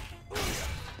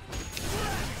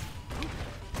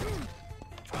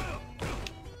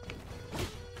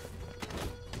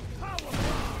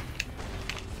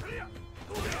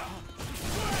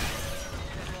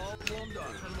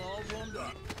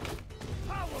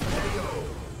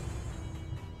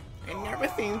 I never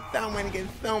seen someone get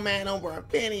so mad over a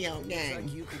video Looks game.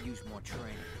 like you could use more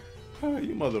training.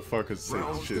 You motherfuckers take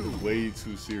this shit way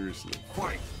too seriously.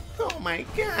 Fight! Oh my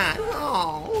god,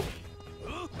 oh.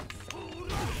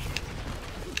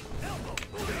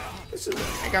 This is,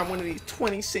 I got one of these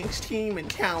 2016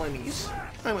 mentalities.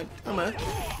 I'm a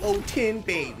 010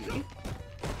 baby.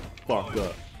 Fucked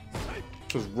up.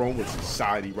 What's wrong with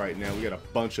society right now? We got a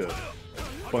bunch of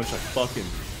fucking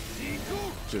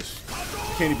just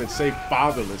can't even say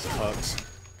fatherless pups.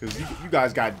 Cause you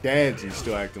guys got dads and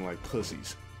still acting like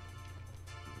pussies.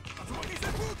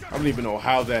 I don't even know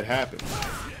how that happens.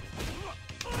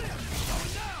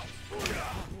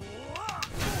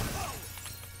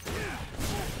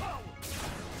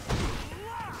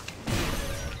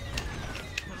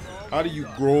 How do you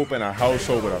grow up in a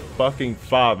household with a fucking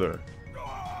father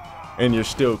and you're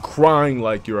still crying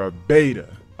like you're a beta?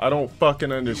 I don't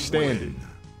fucking understand it.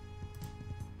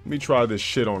 Let me try this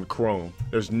shit on Chrome.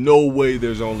 There's no way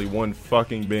there's only one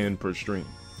fucking band per stream.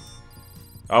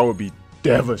 I would be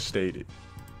devastated.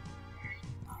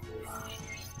 How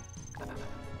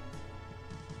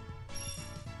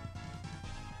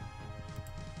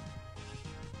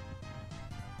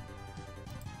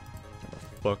the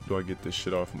fuck do I get this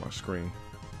shit off my screen?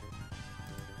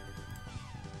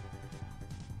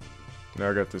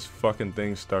 Now I got this fucking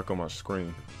thing stuck on my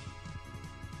screen.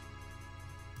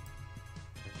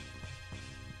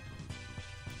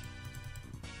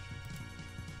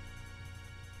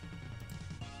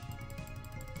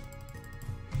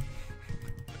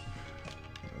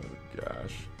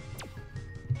 Gosh.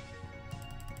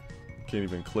 Can't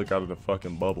even click out of the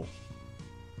fucking bubble.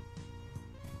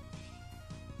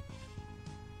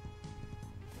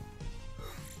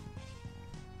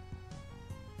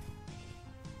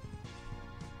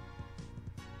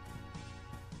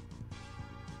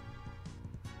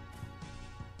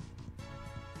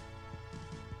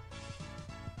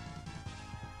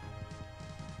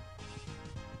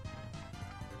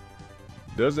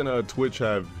 Doesn't Twitch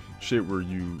have shit where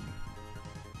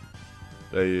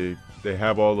they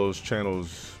have all those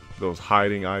channels, those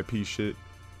hiding IP shit?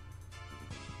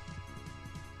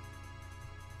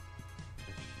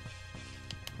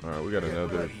 Alright, we got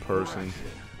another person.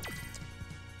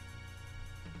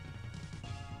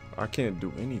 I can't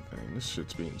do anything. This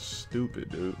shit's being stupid,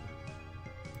 dude.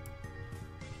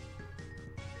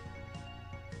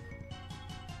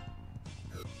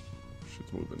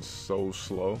 Shit's moving so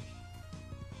slow.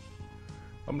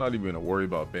 I'm not even gonna worry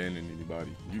about banning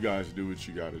anybody. You guys do what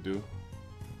you gotta do.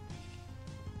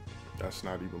 That's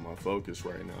not even my focus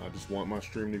right now. I just want my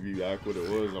stream to be back what it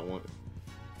was.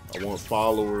 I want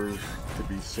followers to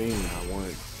be seen. I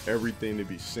want everything to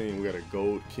be seen. We got a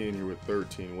gold king here with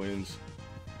 13 wins.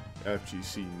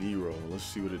 FGC Nero. Let's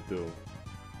see what it do.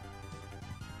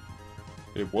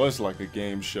 It was like a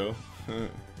game show.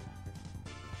 It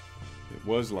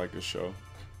was like a show.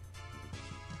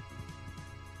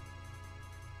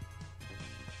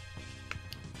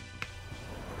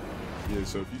 Yeah,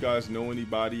 so if you guys know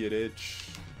anybody at Edge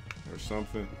or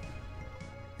something,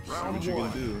 see what you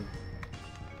can do.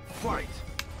 Fight!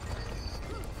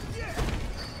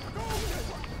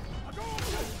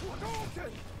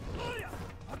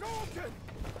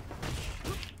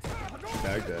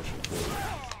 Backdash.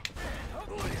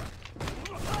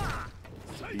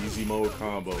 Easy mode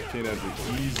combo. Ken has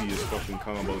the easiest fucking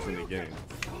combos in the game.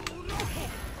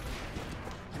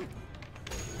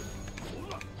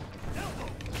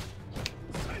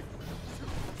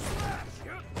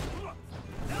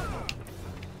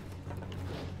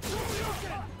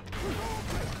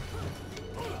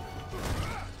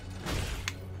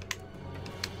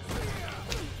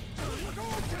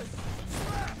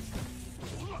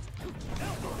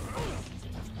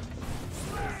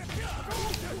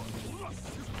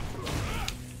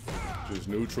 Just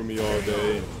neutral me all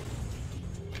day.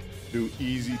 Do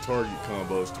easy target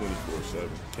combos 24/7.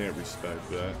 Can't respect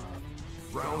that.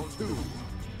 Round 2.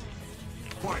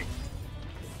 Fight!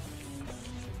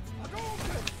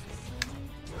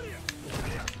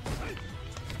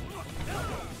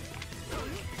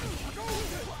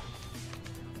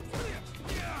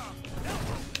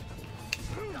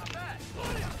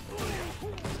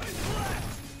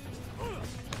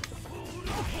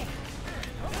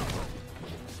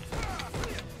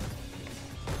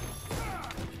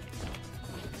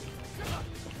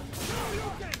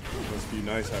 be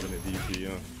nice having a DP,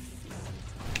 huh?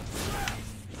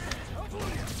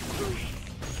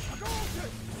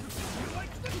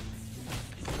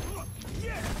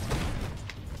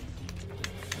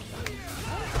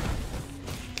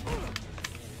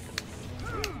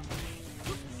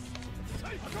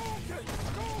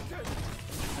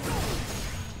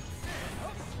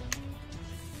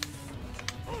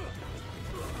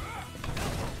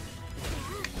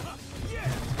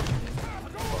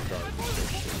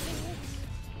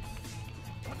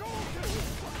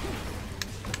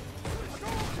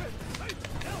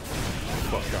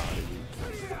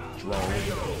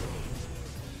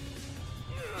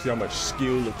 See how much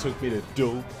skill it took me to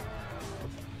do?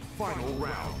 Final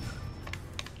round.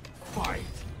 Fight.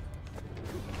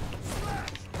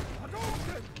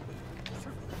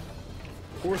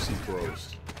 Of course he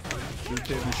throws. Dude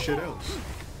can't do shit else.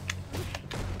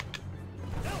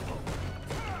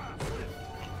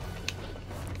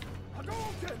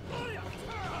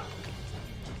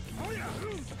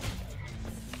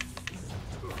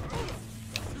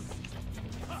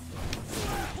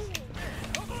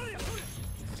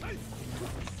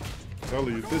 Tell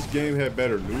you, if this game had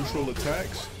better neutral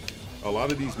attacks, a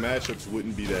lot of these matchups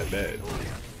wouldn't be that bad.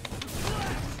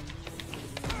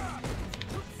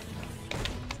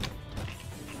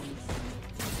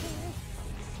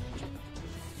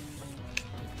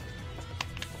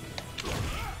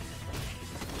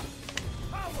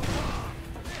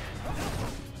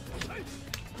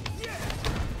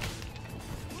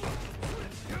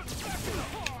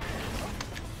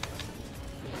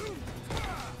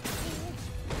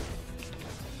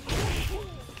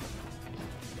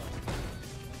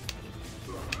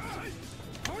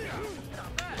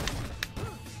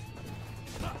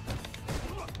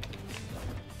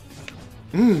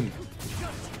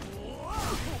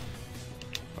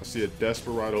 I see a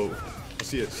desperado. I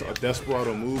see a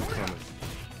desperado move coming.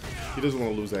 He doesn't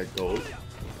want to lose that gold.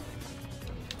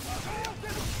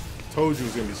 Told you it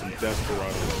was gonna be some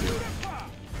desperado shit.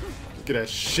 Look at that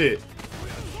shit.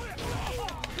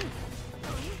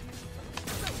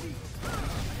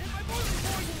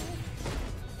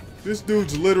 This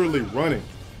dude's literally running.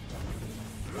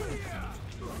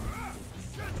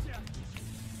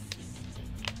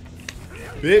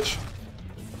 Bitch.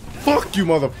 Fuck you,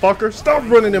 motherfucker. Stop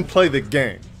running and play the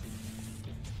game.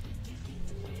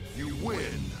 You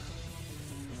win.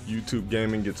 YouTube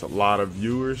gaming gets a lot of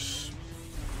viewers.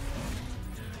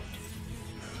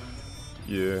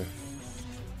 Yeah.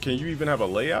 Can you even have a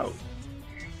layout?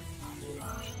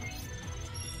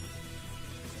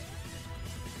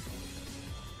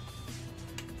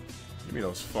 Give me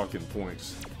those fucking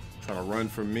points. Trying to run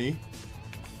from me.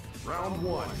 Round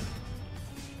one.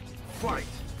 Fight.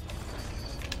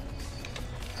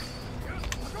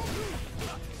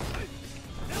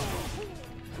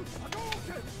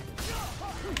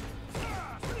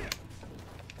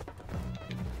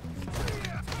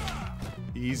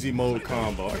 Easy mode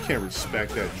combo. I can't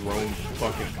respect that drone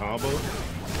fucking combo.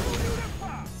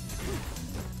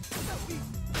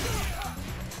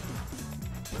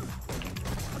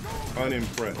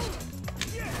 Unimpressed.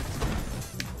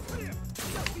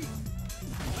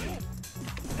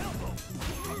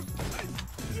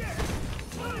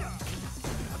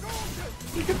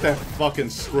 Look at that fucking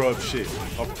scrub shit.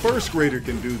 A first grader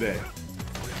can do that.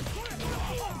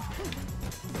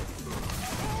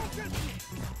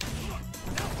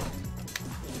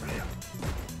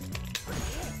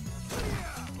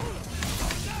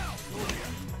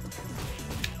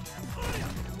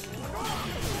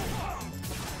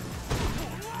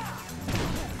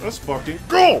 Let's fucking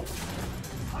go!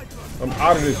 I'm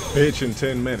out of this bitch in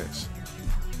 10 minutes.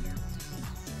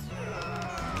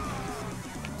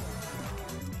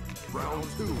 Round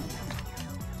two.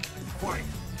 Fight.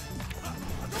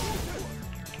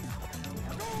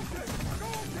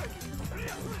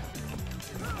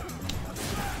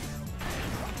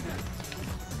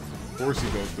 Of course he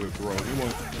goes to the throw.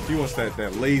 He wants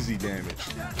that lazy damage.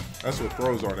 That's what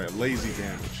throws are, that lazy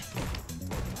damage.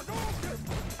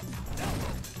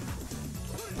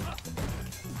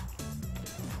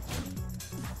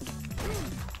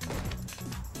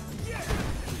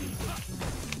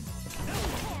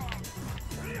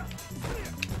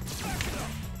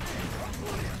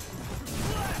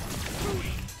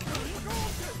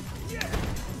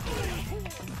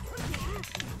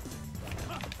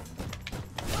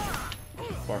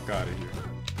 Fuck out of here.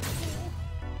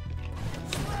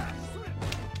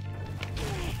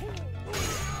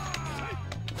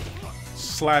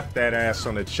 Slap that ass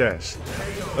on the chest.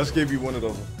 Let's give you one of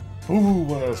those,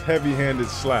 one of those heavy-handed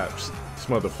slaps. These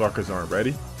motherfuckers aren't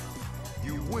ready.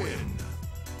 You win.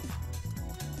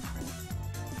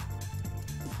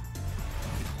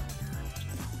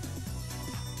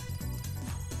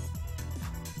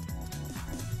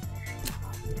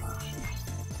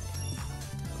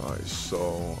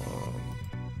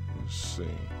 see.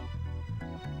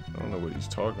 I don't know what he's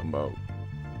talking about.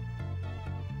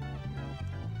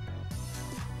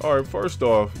 Alright, first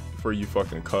off, for you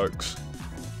fucking cucks,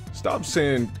 stop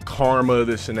saying karma,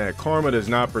 this and that. Karma does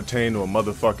not pertain to a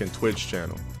motherfucking Twitch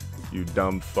channel. You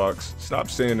dumb fucks. Stop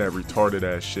saying that retarded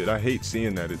ass shit. I hate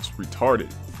seeing that. It's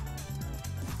retarded.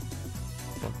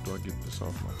 Fuck, do I get this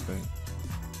off my thing?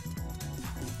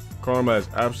 Karma has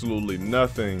absolutely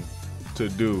nothing to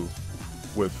do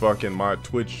with fucking my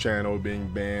Twitch channel being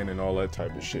banned and all that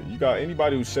type of shit. You got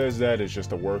anybody who says that is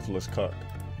just a worthless cuck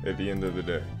at the end of the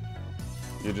day.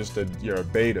 You're a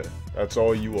beta. That's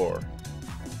all you are.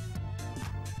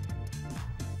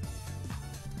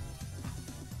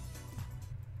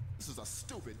 This is a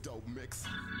stupid dope mix.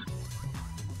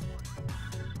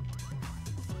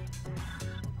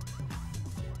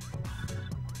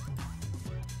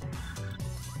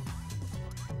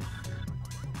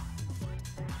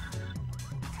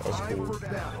 That's cool.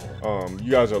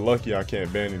 You guys are lucky I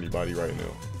can't ban anybody right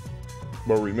now.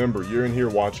 But remember, you're in here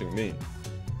watching me.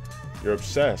 You're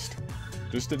obsessed.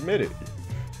 Just admit it.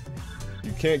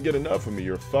 You can't get enough of me.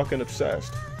 You're fucking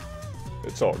obsessed.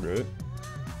 It's all good.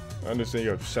 I understand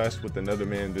you're obsessed with another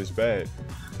man this bad,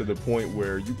 to the point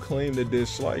where you claim to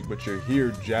dislike, but you're here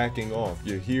jacking off.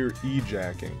 You're here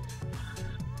e-jacking.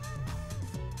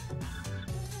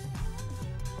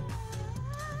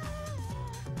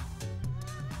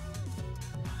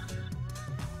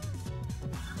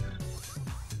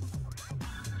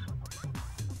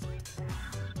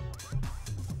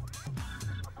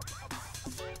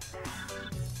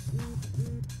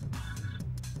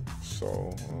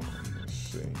 So, let's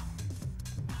see.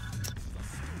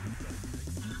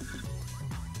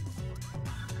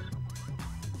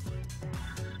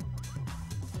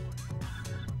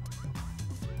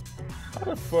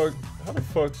 How the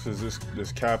fuck is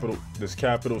this capital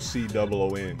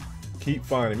COON? Keep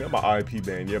finding me. I'm an IP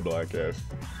ban, yeah, black ass.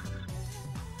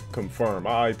 Confirm.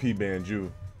 I IP banned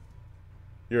you.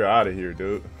 You're out of here,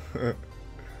 dude.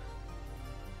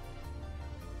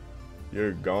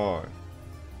 You're gone.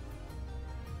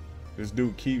 This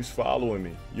dude keeps following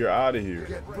me. You're out of here.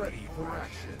 Get ready for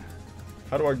action.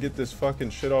 How do I get this fucking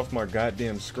shit off my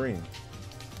goddamn screen?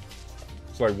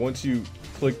 It's like once you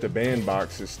click the ban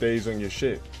box, it stays on your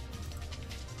shit.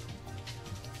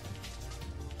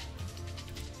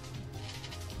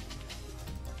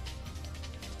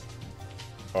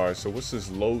 Alright, so what's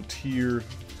this low tier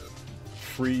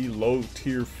free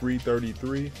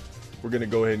 33? We're gonna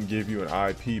go ahead and give you an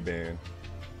IP ban.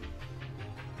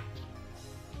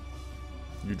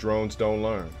 You drones don't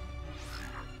learn.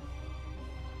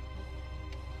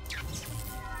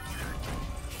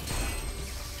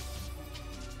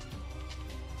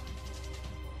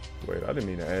 Wait, I didn't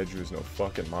mean to add you as no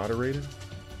fucking moderator.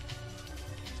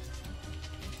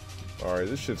 Alright,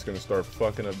 this shit's gonna start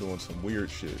fucking up doing some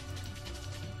weird shit.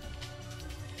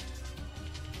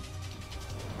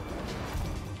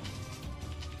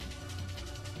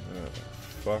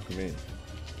 Fuck me.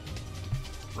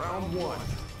 Round one.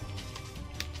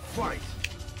 Fight!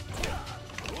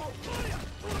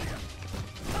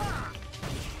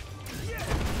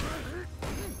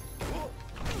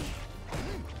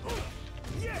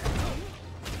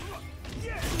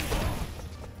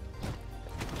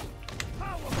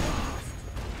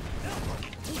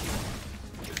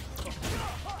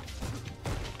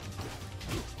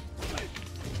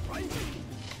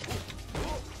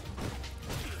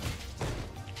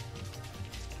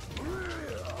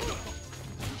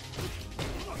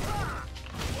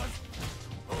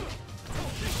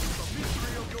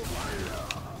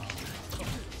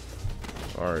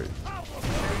 Alright.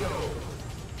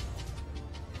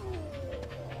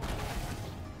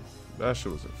 That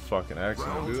shit was a fucking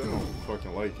accident, dude. I don't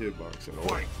fucking like Hitbox at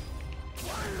all.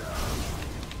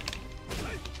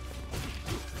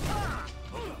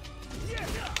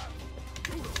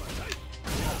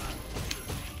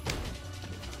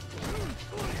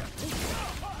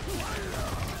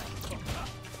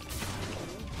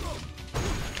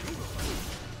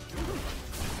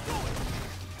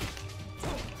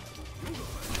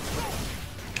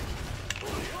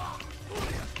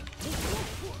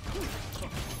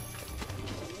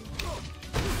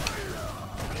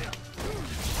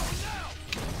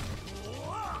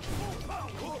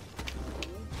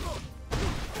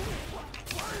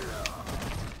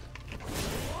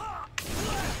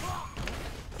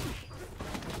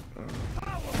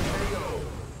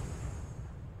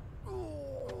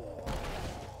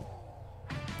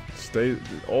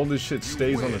 All this shit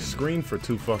stays on the screen for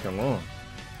too fucking long.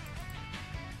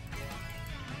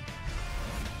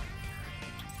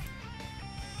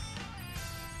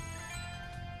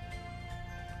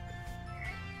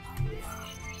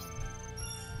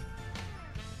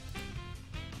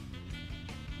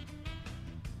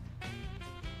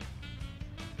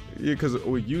 Yeah, because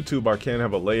with YouTube I can't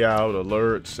have a layout,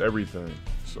 alerts, everything.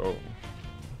 So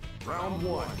Round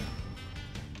 1.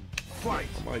 Fight.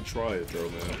 I might try it though,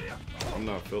 man. I'm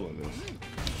not feeling this.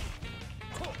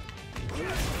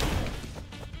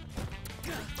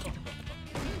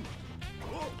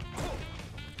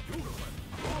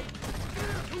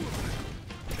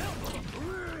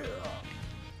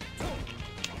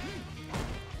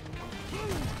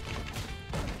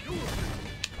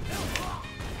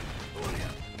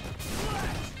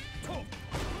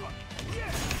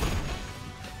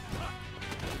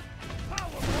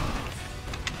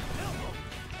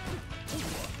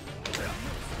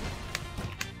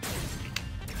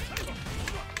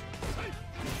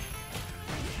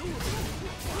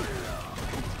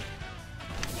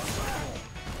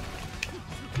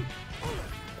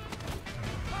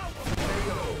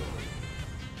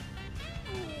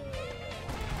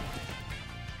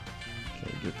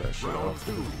 Get that shit Round off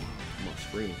 2. my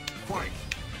screen. Fight.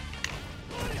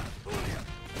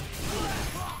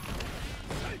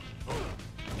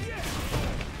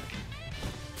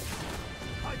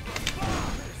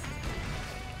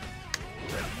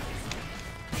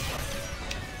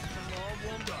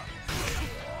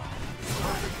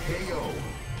 KO.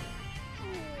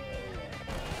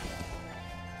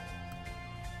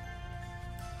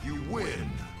 You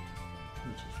win.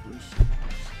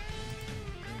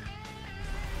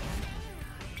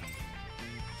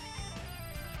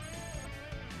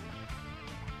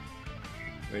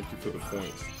 Thank you for the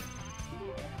points.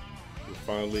 We're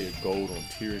finally at gold on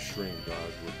tier stream, guys.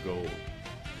 We're gold.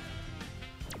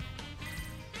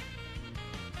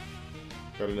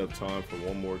 Got enough time for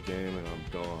one more game and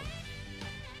I'm done.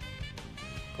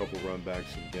 Couple run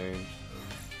backs in games.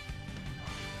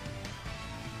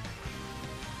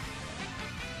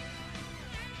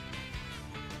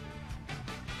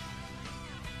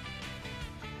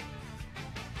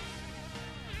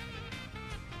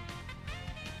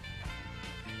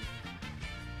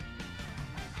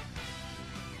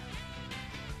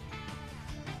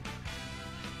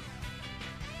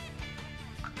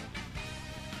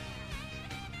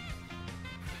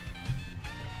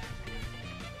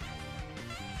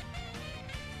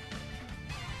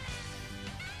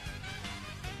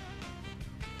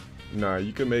 Nah,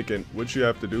 you can make it. What you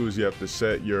have to do is you have to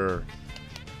set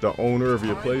the owner of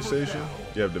your PlayStation.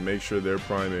 You have to make sure they're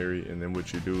primary, and then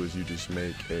what you do is you just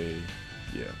make a,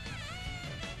 yeah.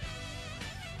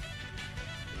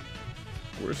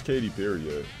 Where's Katy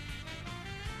Perry at?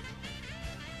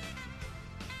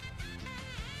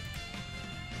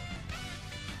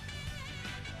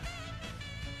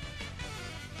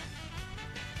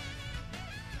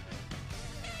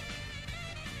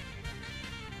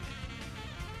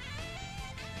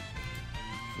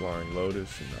 Flying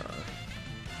Lotus, nah.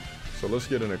 So let's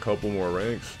get in a couple more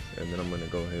ranks, and then I'm gonna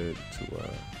go ahead to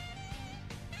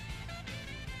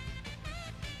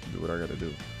do what I gotta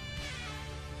do.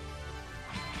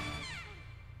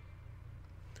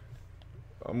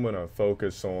 I'm gonna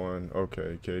focus on,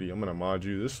 okay, Katie, I'm gonna mod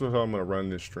you. This is how I'm gonna run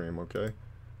this stream, okay?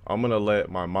 I'm gonna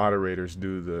let my moderators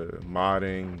do the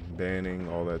modding, banning,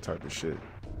 all that type of shit.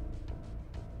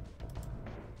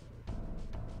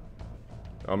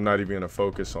 I'm not even gonna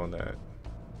focus on that.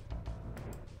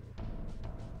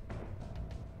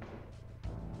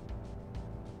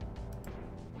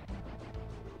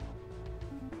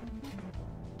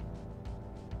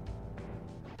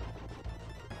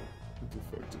 What the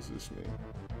fuck does this mean?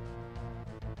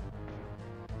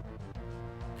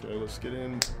 Okay, let's get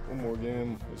in one more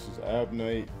game. This is ab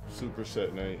night,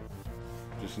 superset night.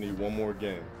 Just need one more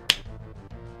game.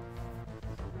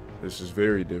 This is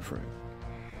very different.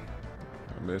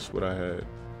 I missed what I had.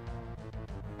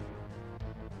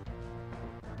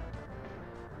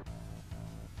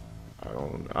 I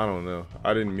don't know.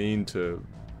 I didn't mean to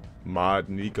mod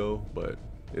Nico, but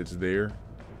it's there.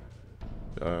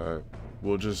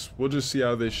 We'll just see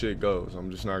how this shit goes.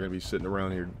 I'm just not gonna be sitting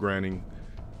around here granting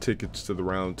tickets to the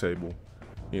round table,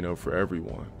 you know, for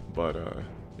everyone. But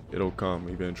it'll come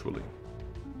eventually.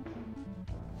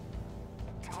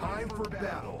 Time for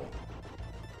battle.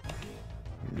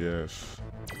 Yes.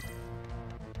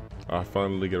 I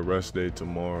finally get a rest day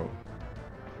tomorrow.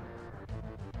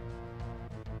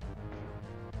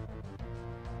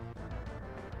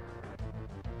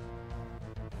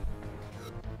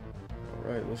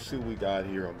 Alright, let's see what we got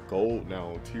here. I'm gold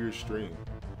now on tier stream.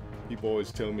 People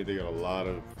always tell me they got a lot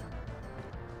of...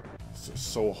 It's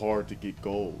so hard to get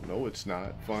gold. No, it's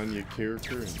not. Find your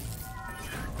character and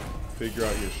figure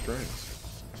out your strengths.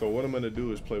 So what I'm going to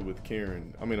do is play with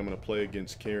Karen. I'm going to play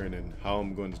against Karen, and how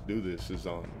I'm going to do this is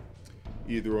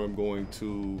either I'm going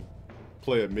to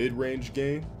play a mid-range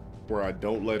game, where I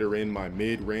don't let her in my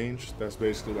mid-range, that's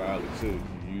basically what Alex did.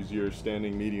 You use your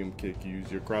standing medium kick, you use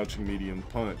your crouching medium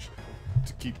punch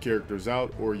to keep characters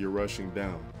out, or you're rushing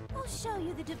down. I'll show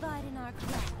you the divide in our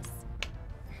class.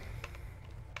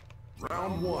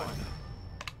 Round 1.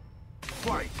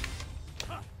 Fight.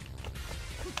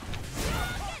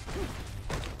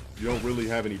 You don't really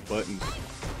have any buttons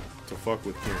to fuck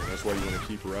with Karen. That's why you want to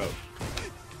keep her out.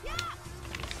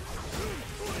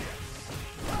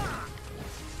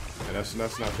 And that's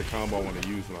not the combo I want to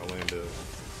use when I land a.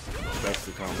 That's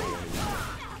the combo I want to use.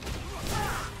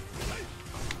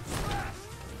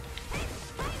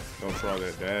 Don't try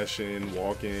that dash in,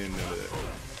 walk in, none of that.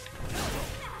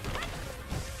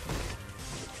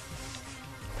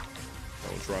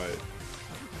 Don't try it.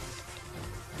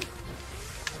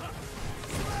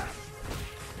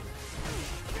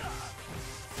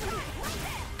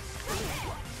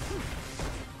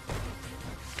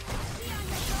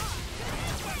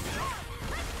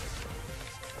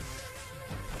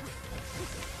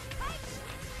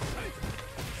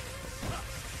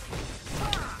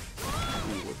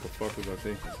 What was I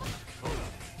thinking?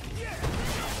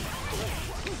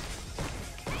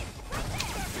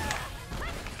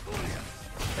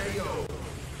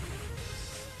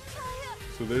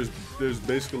 So there's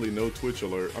basically no Twitch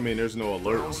alert. I mean, there's no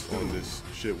alerts on this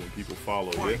shit when people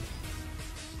follow. Yeah.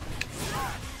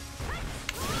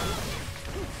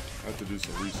 I have to do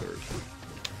some research.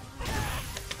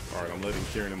 All right, I'm letting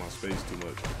Karen in my space too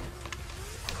much.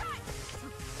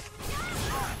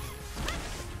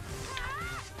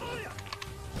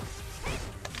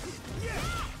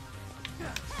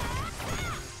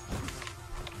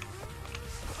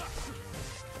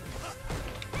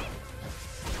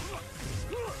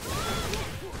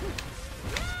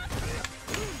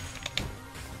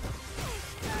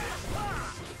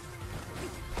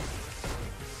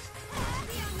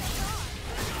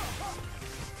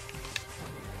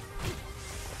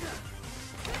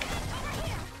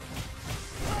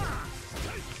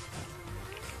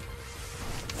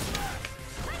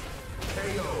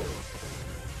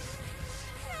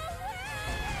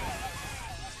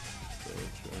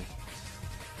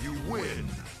 You win.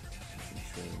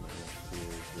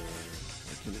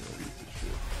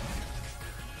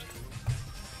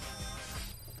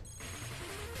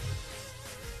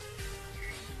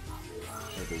 I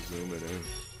have to zoom it in.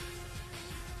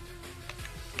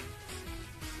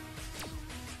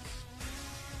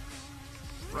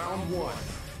 Round 1.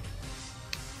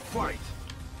 Fight.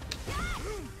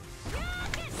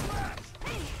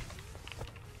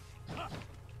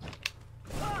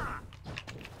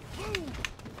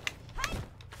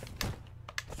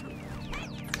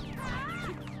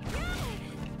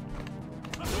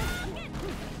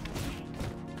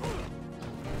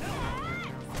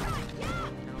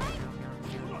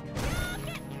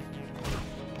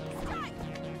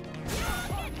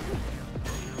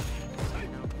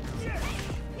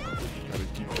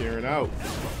 Karen out.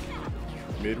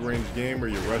 Mid-range game or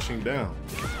you're rushing down.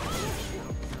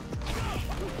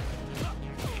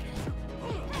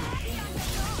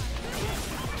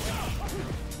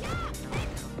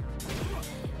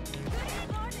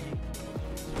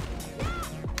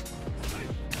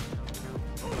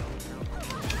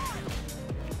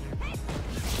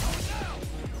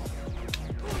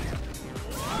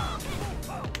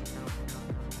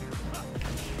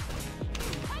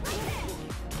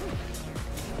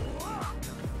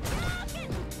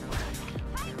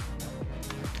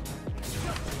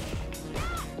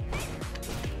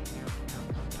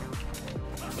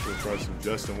 Try some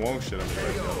Justin Wong shit on me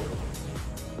right now.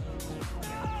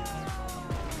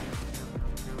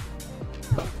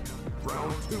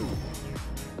 Round 2.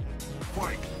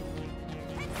 Fight.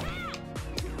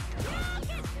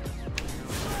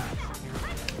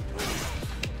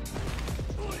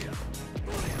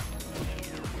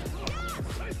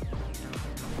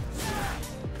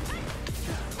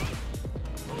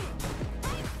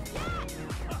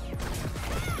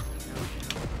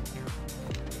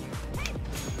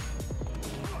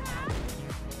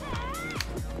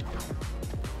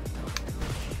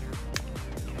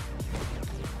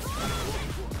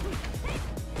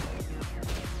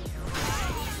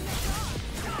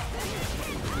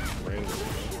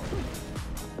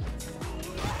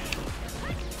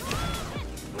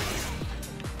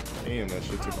 Damn, that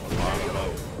shit took a lot of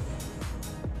love.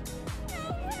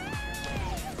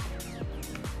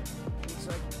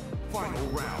 Final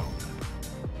round.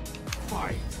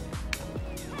 Fight.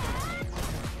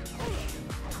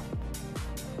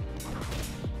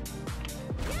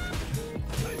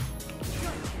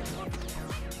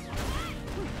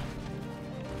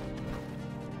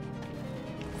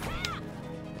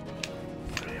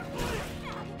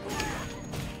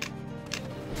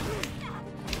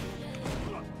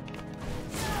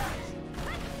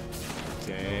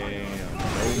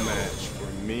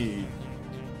 need.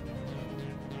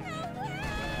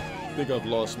 I think I've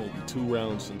lost maybe 2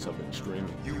 rounds since I've been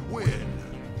streaming. You win.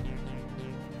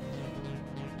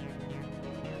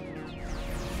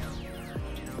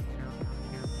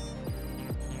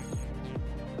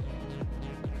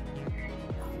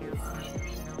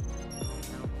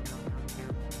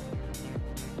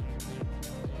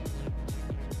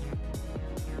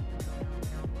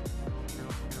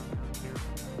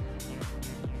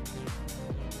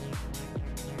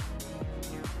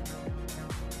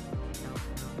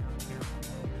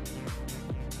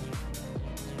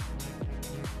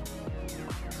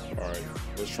 Alright,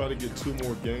 let's try to get 2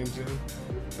 more games in,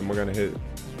 and we're gonna hit.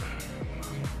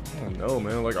 I don't know,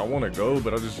 man. Like, I want to go,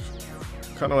 but I just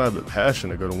kind of have the passion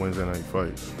to go to Wednesday night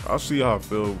fights. I'll see how I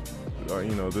feel,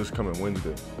 you know, this coming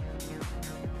Wednesday.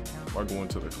 Am I going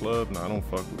to the club? Nah, I don't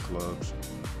fuck with clubs.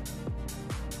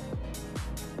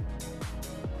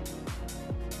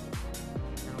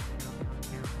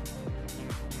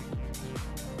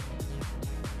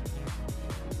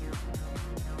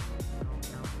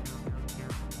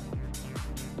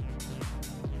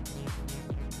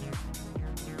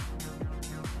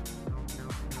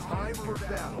 Time for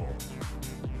battle.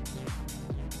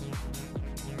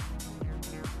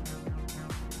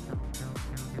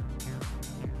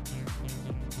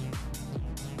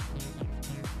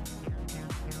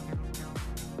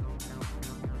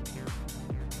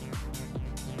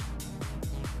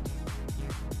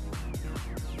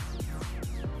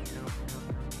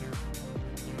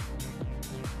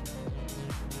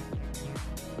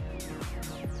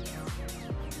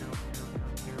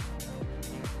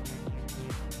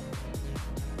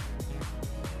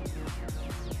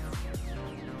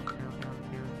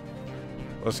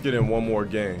 Let's get in 1 more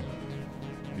game.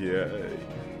 Yeah,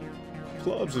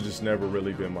 clubs have just never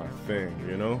really been my thing,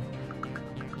 you know?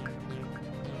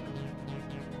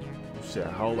 Shit,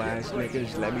 whole ass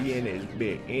niggas, let me in this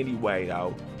bit anyway,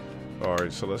 though.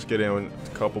 Alright, so let's get in a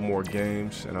couple more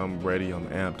games, and I'm ready, I'm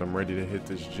amped, I'm ready to hit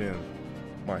this gym.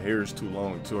 My hair is too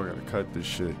long, too, I gotta cut this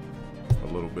shit a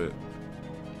little bit.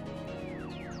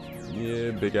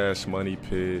 Yeah, big ass money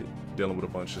pit, dealing with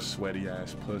a bunch of sweaty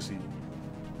ass pussy.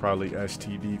 Probably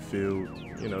STD filled,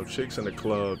 you know, chicks in the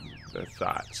club, they're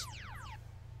thoughts.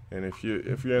 And if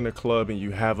you're in a club and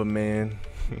you have a man,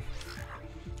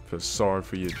 feel sorry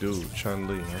for your dude.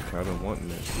 Chun-Li, okay, I've been wanting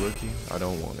this. Rookie, I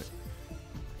don't want it.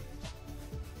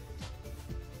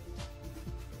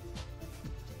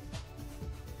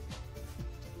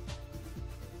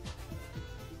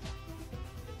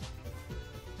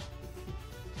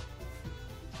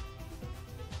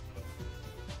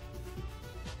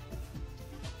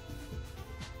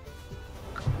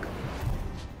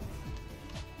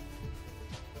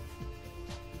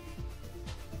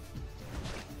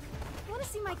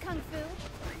 See my kung fu?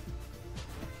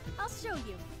 I'll show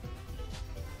you.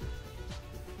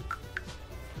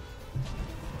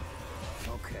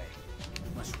 Okay,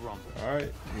 let's rumble. All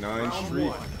right, 9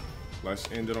 streak.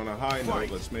 Let's end it on a high note.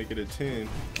 Let's make it a 10.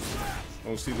 I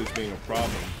don't see this being a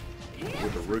problem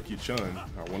with the rookie Chun.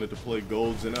 I wanted to play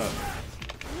golds and up.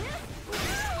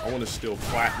 I want to steal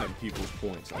platinum people's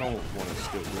points. I don't want to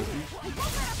steal rookies.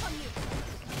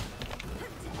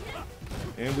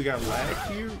 And we got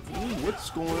lag here? Ooh,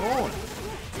 what's going on?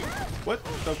 What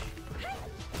the?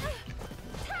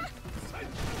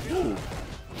 Ooh.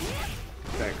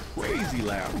 That crazy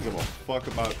lag. I don't give a fuck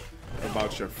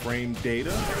about your frame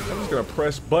data. I'm just gonna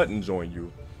press buttons on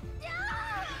you.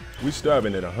 We still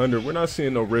haven't hit 100. We're not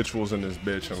seeing no rituals in this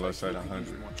bitch unless at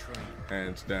 100.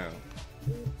 Hands down.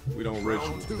 We don't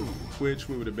ritual. Twitch,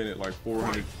 we would have been at like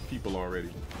 400 people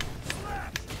already.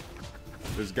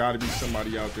 There's got to be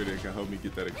somebody out there that can help me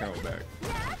get that account back.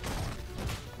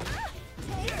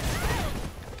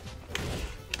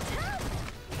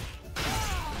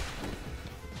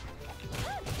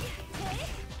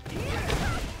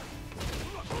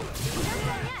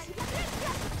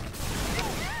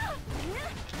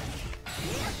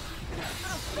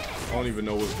 I don't even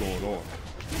know what's going on.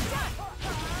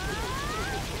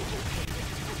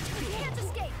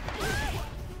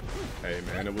 Hey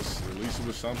man, at least it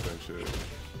was something, shit.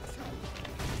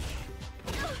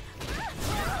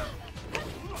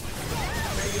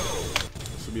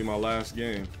 This will be my last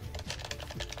game.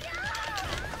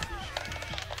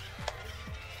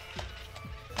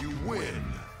 You win.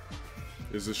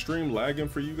 Is the stream lagging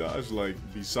for you guys? Like,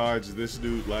 besides this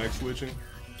dude lag switching?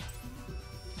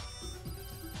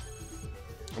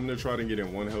 I'm gonna try to get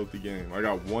in 1 healthy game. I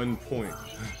got 1 point.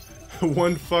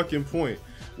 1 fucking point.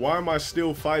 Why am I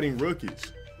still fighting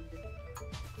rookies?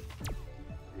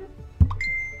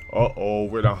 Uh-oh,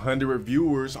 we're at 100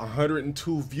 viewers,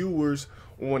 102 viewers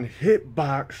on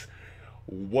Hitbox.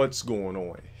 What's going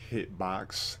on,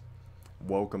 Hitbox?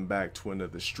 Welcome back to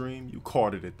another stream. You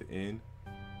caught it at the end.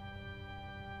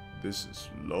 This is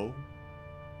low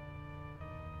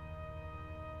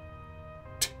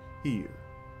here.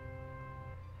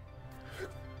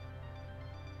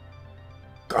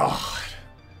 God,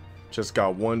 just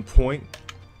got 1 point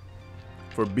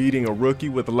for beating a rookie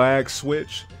with a lag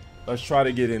switch. Let's try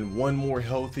to get in one more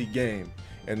healthy game,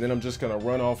 and then I'm just gonna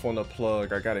run off on the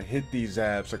plug. I gotta hit these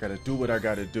abs. I gotta do what I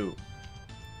gotta do.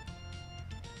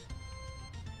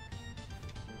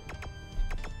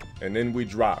 And then we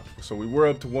dropped. So we were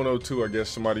up to 102. I guess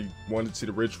somebody wanted to see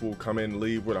the ritual come in and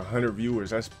leave with 100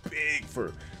 viewers. That's big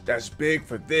for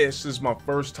this. This is my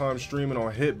first time streaming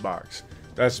on Hitbox.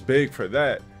 That's big for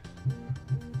that.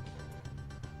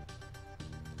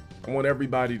 I want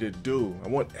everybody to do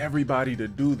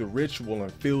the ritual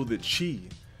and feel the chi.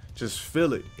 Just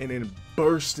feel it and then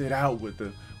burst it out with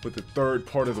the third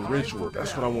part of the ritual.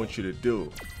 That's what I want you to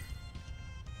do.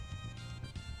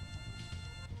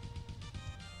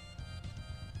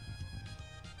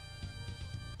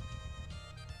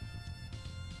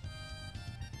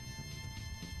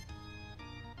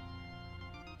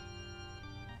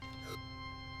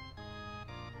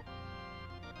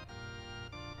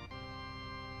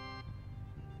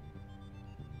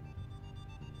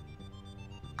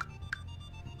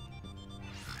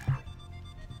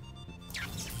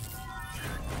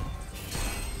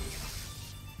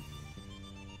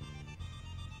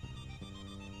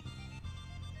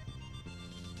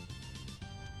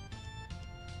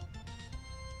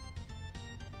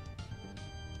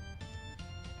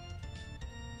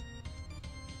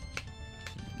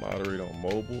 Moderate on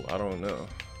mobile, I don't know.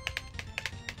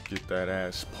 Get that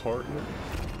ass partner.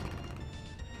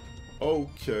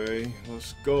 Okay,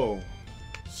 let's go.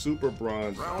 Super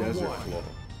Bronze Round Desert one. Flow.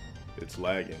 It's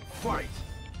lagging. Fight.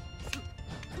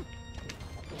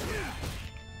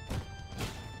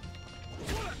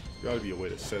 Gotta be a way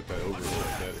to set that over a little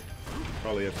better.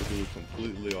 Probably have to do it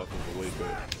completely off of the way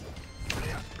back.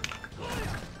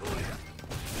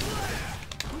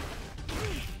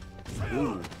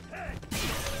 Ooh.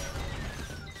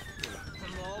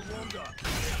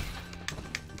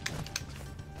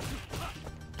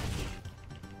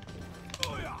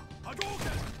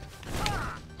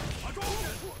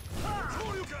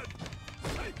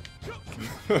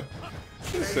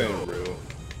 This ain't real.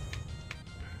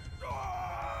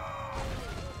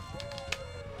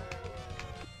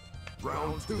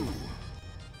 Round two.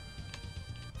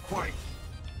 Fight.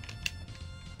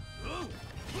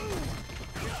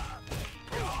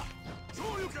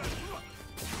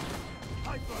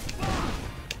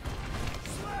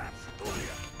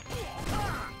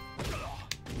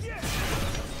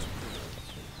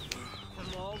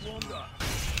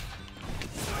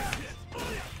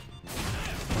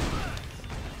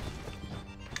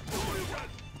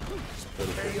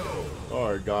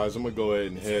 Alright guys, I'm gonna go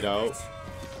ahead and head out.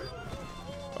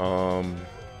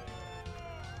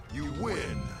 You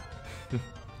win.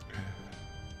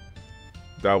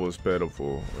 That was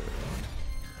pitiful.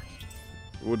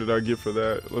 What did I get for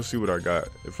that? Let's see what I got.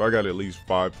 If I got at least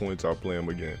 5 points, I'll play him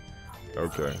again.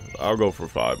 Okay, I'll go for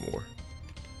 5 more.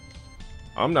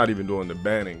 I'm not even doing the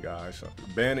banning, guys.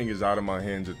 Banning is out of my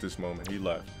hands at this moment. He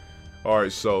left.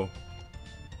 Alright, so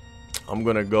I'm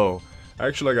gonna go.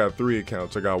 Actually, I got 3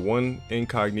 accounts. I got one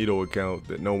incognito account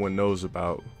that no one knows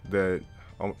about, that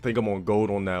I think I'm on gold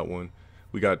on that one.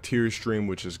 We got tier stream,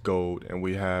 which is gold, and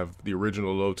we have the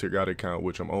original low tier god account,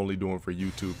 which I'm only doing for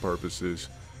YouTube purposes.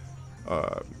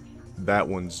 That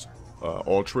one's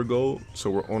ultra gold,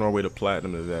 so we're on our way to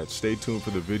platinum to that. Stay tuned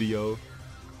for the video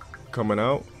coming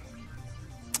out,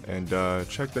 and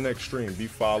check the next stream. Be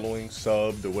following,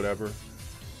 subbed, or whatever.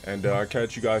 And I'll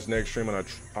catch you guys next stream, and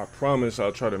I promise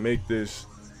I'll try to make this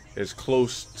as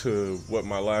close to what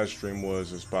my last stream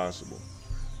was as possible.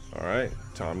 All right,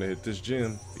 time to hit this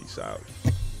gym. Peace out.